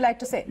 What would you like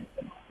to say?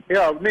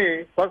 Yeah,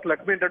 Avni, first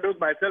let me introduce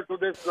myself to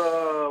this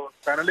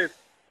panelist.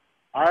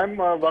 I am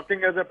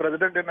working as a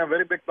president in a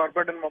very big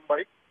corporate in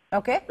Mumbai.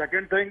 Okay.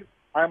 Second thing,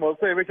 I am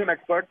also aviation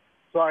expert,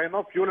 so I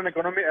know fuel and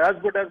economy as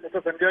good as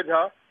Mr. Sanjay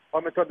Jha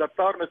or Mr.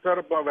 Datta or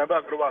Mr. Vaibhav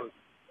Agarwal.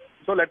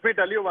 So let me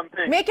tell you one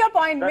thing. Make your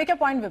point,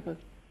 Vipul.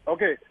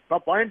 Okay, my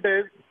point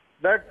is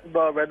that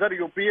whether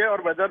UPA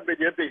or whether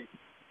BJP,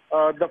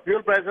 the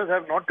fuel prices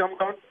have not come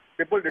down.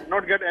 People did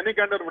not get any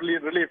kind of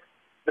relief,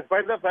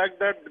 despite the fact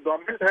that the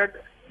government had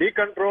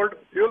decontrolled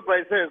fuel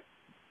prices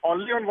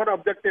only on one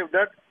objective,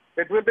 that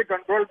it will be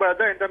controlled by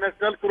the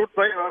international crude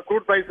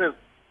prices.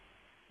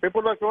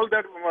 People are told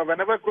that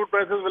whenever crude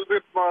prices will be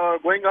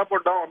going up or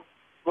down,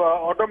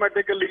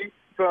 automatically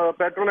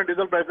petrol and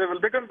diesel prices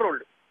will be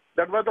controlled.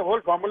 That was the whole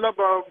formula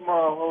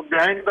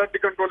behind the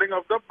decontrolling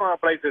of the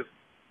prices.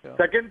 Yeah.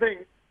 Second thing,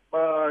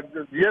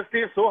 the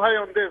GST is so high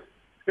on this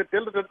that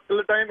till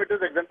the time it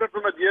is exempted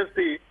from the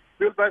GST,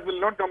 fuel price will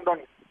not come down.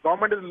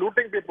 Government is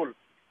looting people.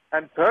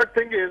 And third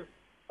thing is,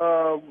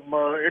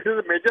 it is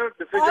a major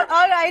decision.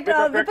 All right,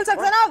 Vipul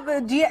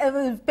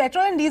Saxena,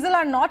 petrol and diesel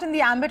are not in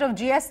the ambit of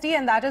GST,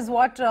 and that is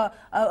what a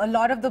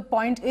lot of the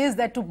point is,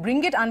 that to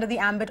bring it under the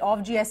ambit of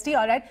GST.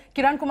 All right,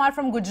 Kiran Kumar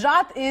from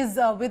Gujarat is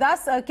with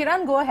us.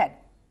 Kiran, go ahead.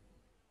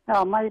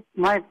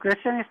 My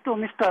question is to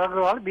Mr.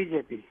 Agarwal,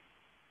 BJP.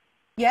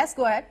 Yes,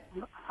 go ahead.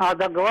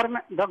 The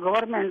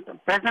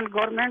present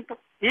government,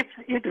 if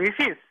it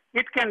wishes,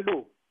 it can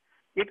do.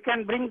 It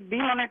can bring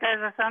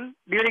demonetization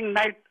during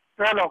night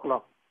 12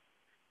 o'clock.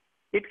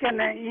 It can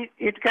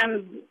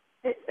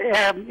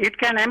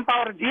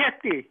empower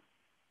GST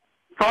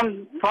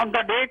from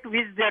the date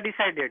which they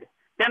decided.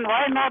 Then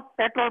why not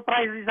petrol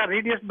prices are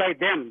reduced by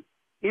them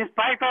in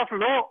spite of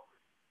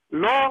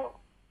low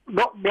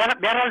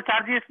barrel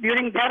charges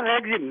during their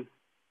regime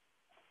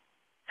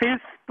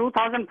since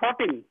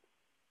 2014.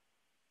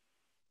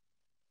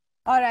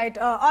 All right.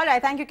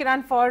 Thank you,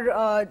 Kiran, for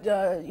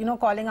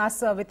calling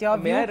us with your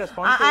view. May I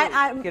respond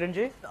to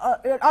Kiranji?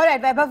 All right,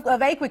 Vaibhav,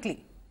 very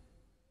quickly.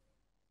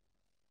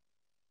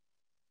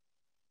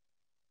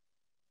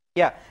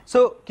 Yeah. So,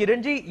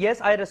 Kiranji, yes,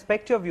 I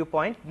respect your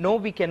viewpoint. No,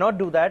 we cannot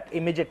do that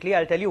immediately.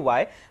 I'll tell you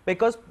why.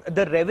 Because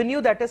the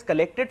revenue that is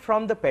collected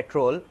from the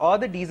petrol or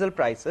the diesel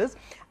prices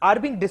are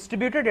being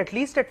distributed at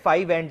least at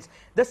 5 ends.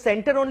 The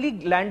center only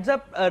lands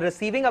up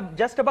receiving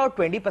just about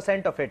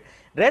 20% of it.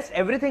 Rest,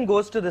 everything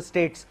goes to the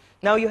states.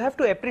 Now, you have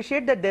to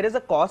appreciate that there is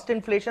a cost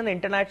inflation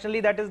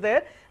internationally that is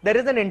there. There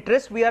is an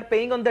interest we are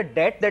paying on the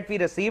debt that we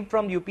received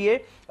from UPA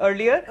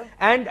earlier,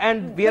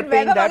 and we are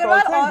paying that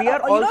also. And we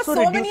are also so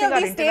reducing many of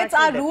these states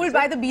are ruled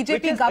by the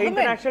BJP government.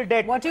 International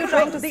debt. What are you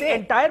trying to the say?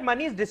 Entire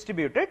money is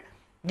distributed.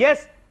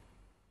 Yes.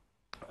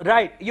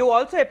 Right. You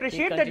also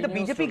appreciate that the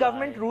BJP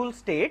government ruled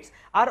states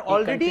are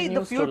already,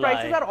 the fuel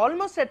prices are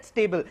almost at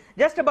stable,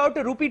 just about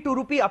a rupee, 2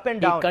 rupee up and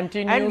down.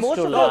 And most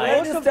of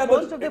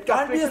the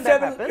fluctuation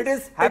that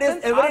happens, it is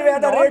everywhere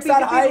the rates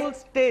are high.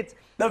 States.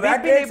 The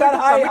VAT rates are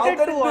high. How can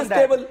it be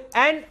stable?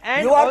 And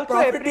you are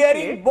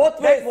profiteering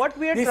both ways. What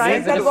we are the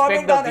trying central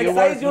government on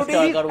excise duty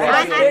and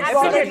I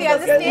absolutely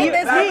understand.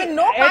 There's even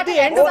no party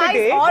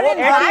excise or in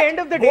at the end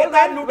of the day,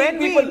 when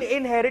we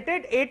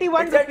inherited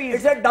 81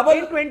 rupees in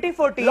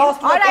 2014. All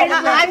right,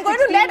 I'm going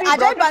to let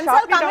Ajay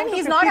Bansal come in.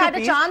 He's not had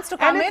a chance to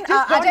come in.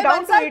 Ajay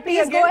Bansal,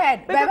 please go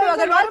ahead. Vaibhav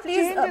Agarwal,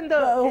 please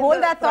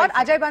hold that thought.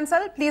 Ajay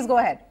Bansal, please go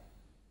ahead.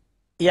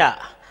 Yeah,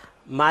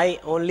 my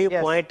only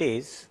point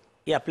is,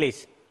 yeah,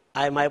 please.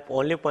 My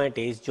only point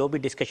is, जो भी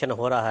discussion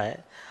हो रहा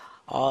है,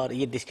 और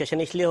ये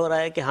discussion इसलिए हो रहा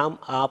है कि हम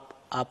आप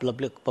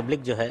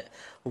पब्लिक जो है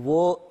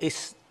वो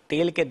इस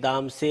तेल के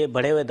दाम से,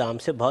 बढ़े हुए दाम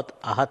से बहुत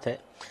आहत है.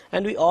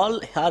 And we all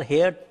are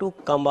here to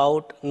come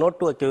out, not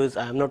to accuse.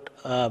 I am not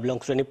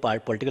belongs to any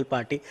political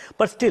party,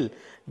 but still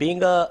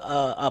being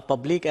a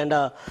public and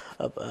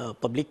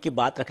public की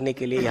बात रखने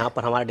के लिए यहाँ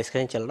पर हमारा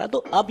डिस्कशन चल रहा है. तो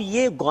अब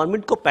ये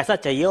गवर्नमेंट को पैसा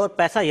चाहिए और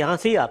पैसा यहाँ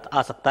से ही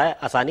आ सकता है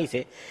आसानी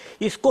से.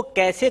 इसको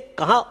कैसे,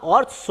 कहाँ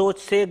और सोच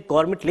से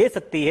गवर्नमेंट ले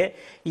सकती है,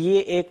 ये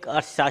एक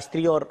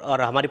अर्थशास्त्री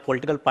और हमारी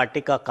पॉलिटिकल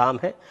पार्टी का काम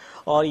है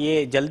और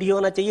ये जल्दी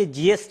होना चाहिए.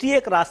 जीएसटी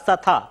एक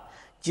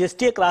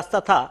रास्ता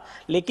था,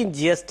 लेकिन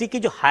जीएसटी की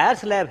जो हायर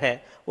स्लैब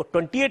है वो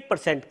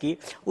 28% की,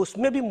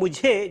 उसमें भी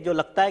मुझे जो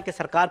लगता है कि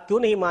सरकार क्यों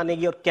नहीं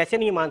मानेगी और कैसे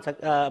नहीं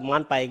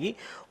मान पाएगी,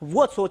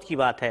 वो सोच की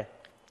बात है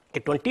कि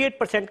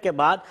 28% के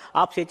बाद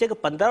आप सोचें कि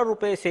 15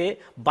 रुपए से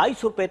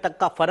 22 रुपए तक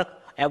का फर्क,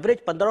 एवरेज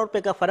 15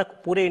 रुपए का फर्क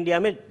पूरे इंडिया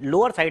में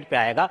लोअर साइड पे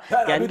आएगा,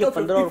 यानी कि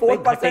 15 रुपए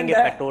घटेंगे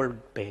पेट्रोल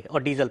पे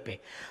और डीजल पे.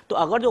 तो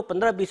अगर जो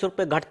 15-20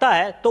 रुपए घटता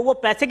है तो वो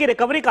पैसे की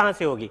रिकवरी कहां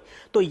से होगी?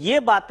 तो ये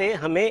बातें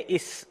हमें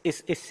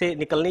इससे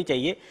निकलनी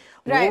चाहिए.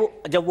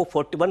 वो जब वो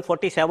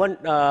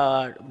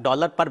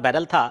 $147 पर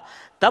बैरल था,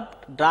 तब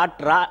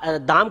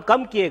दाम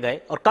कम किए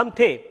गए और कम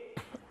थे,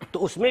 तो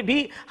उसमें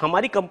भी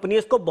हमारी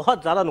कंपनीज को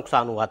बहुत ज्यादा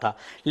नुकसान हुआ था.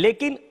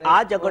 लेकिन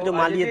आज अगर जो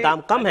मान लीजिए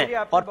दाम कम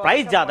है और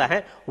प्राइस ज्यादा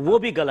है, वो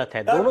भी गलत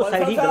है. दोनों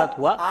साइड ही गलत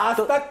हुआ. आज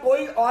तक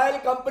कोई ऑयल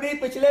कंपनी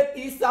पिछले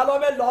 30 सालों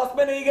में लॉस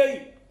में नहीं गई.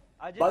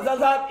 बंसल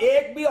साहब,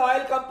 एक भी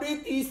ऑयल कंपनी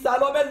 30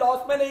 सालों में लॉस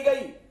में नहीं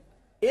गई,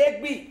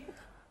 एक भी.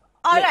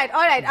 All right.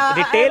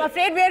 I'm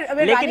afraid we're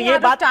running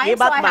out of time,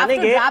 so I have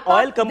to wrap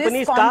up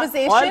this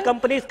conversation.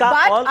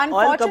 But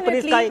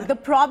unfortunately, the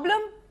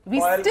problem, we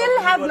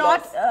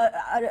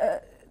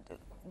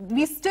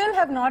still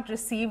have not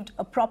received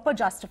a proper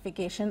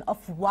justification of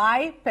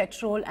why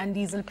petrol and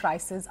diesel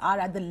prices are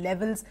at the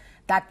levels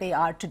that they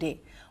are today.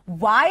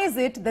 Why is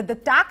it that the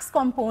tax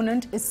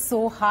component is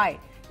so high?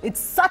 It's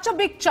such a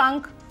big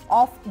chunk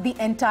of the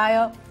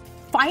entire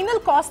final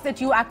cost that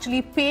you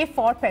actually pay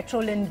for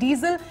petrol and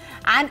diesel,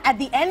 and at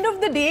the end of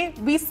the day,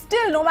 we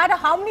still, no matter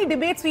how many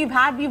debates we've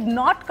had, we've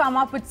not come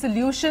up with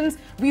solutions.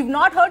 We've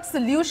not heard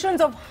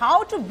solutions of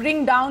how to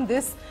bring down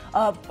this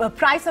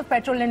price of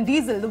petrol and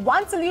diesel. The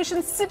one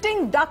solution,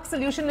 sitting duck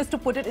solution, is to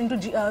put it into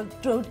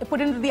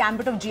the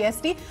ambit of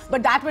GST,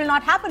 but that will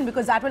not happen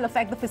because that will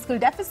affect the fiscal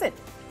deficit.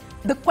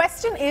 The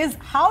question is,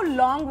 how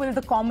long will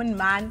the common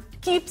man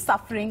keep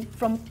suffering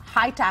from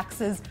high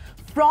taxes,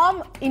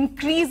 from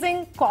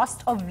increasing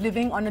cost of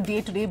living on a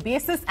day-to-day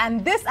basis?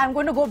 And this, I'm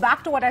going to go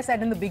back to what I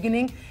said in the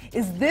beginning,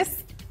 is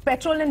this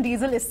petrol and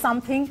diesel is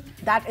something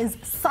that is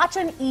such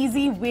an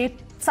easy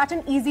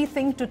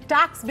thing to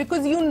tax,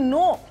 because you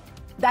know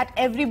that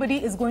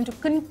everybody is going to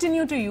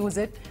continue to use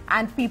it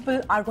and people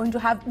are going to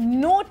have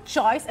no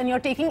choice, and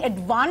you're taking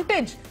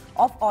advantage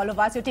of all of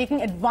us. You're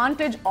taking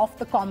advantage of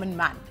the common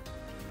man.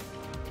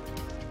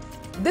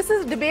 This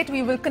is a debate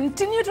we will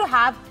continue to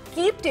have.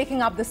 Keep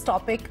taking up this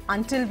topic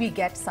until we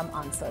get some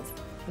answers.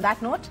 On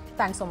that note,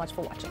 thanks so much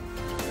for watching.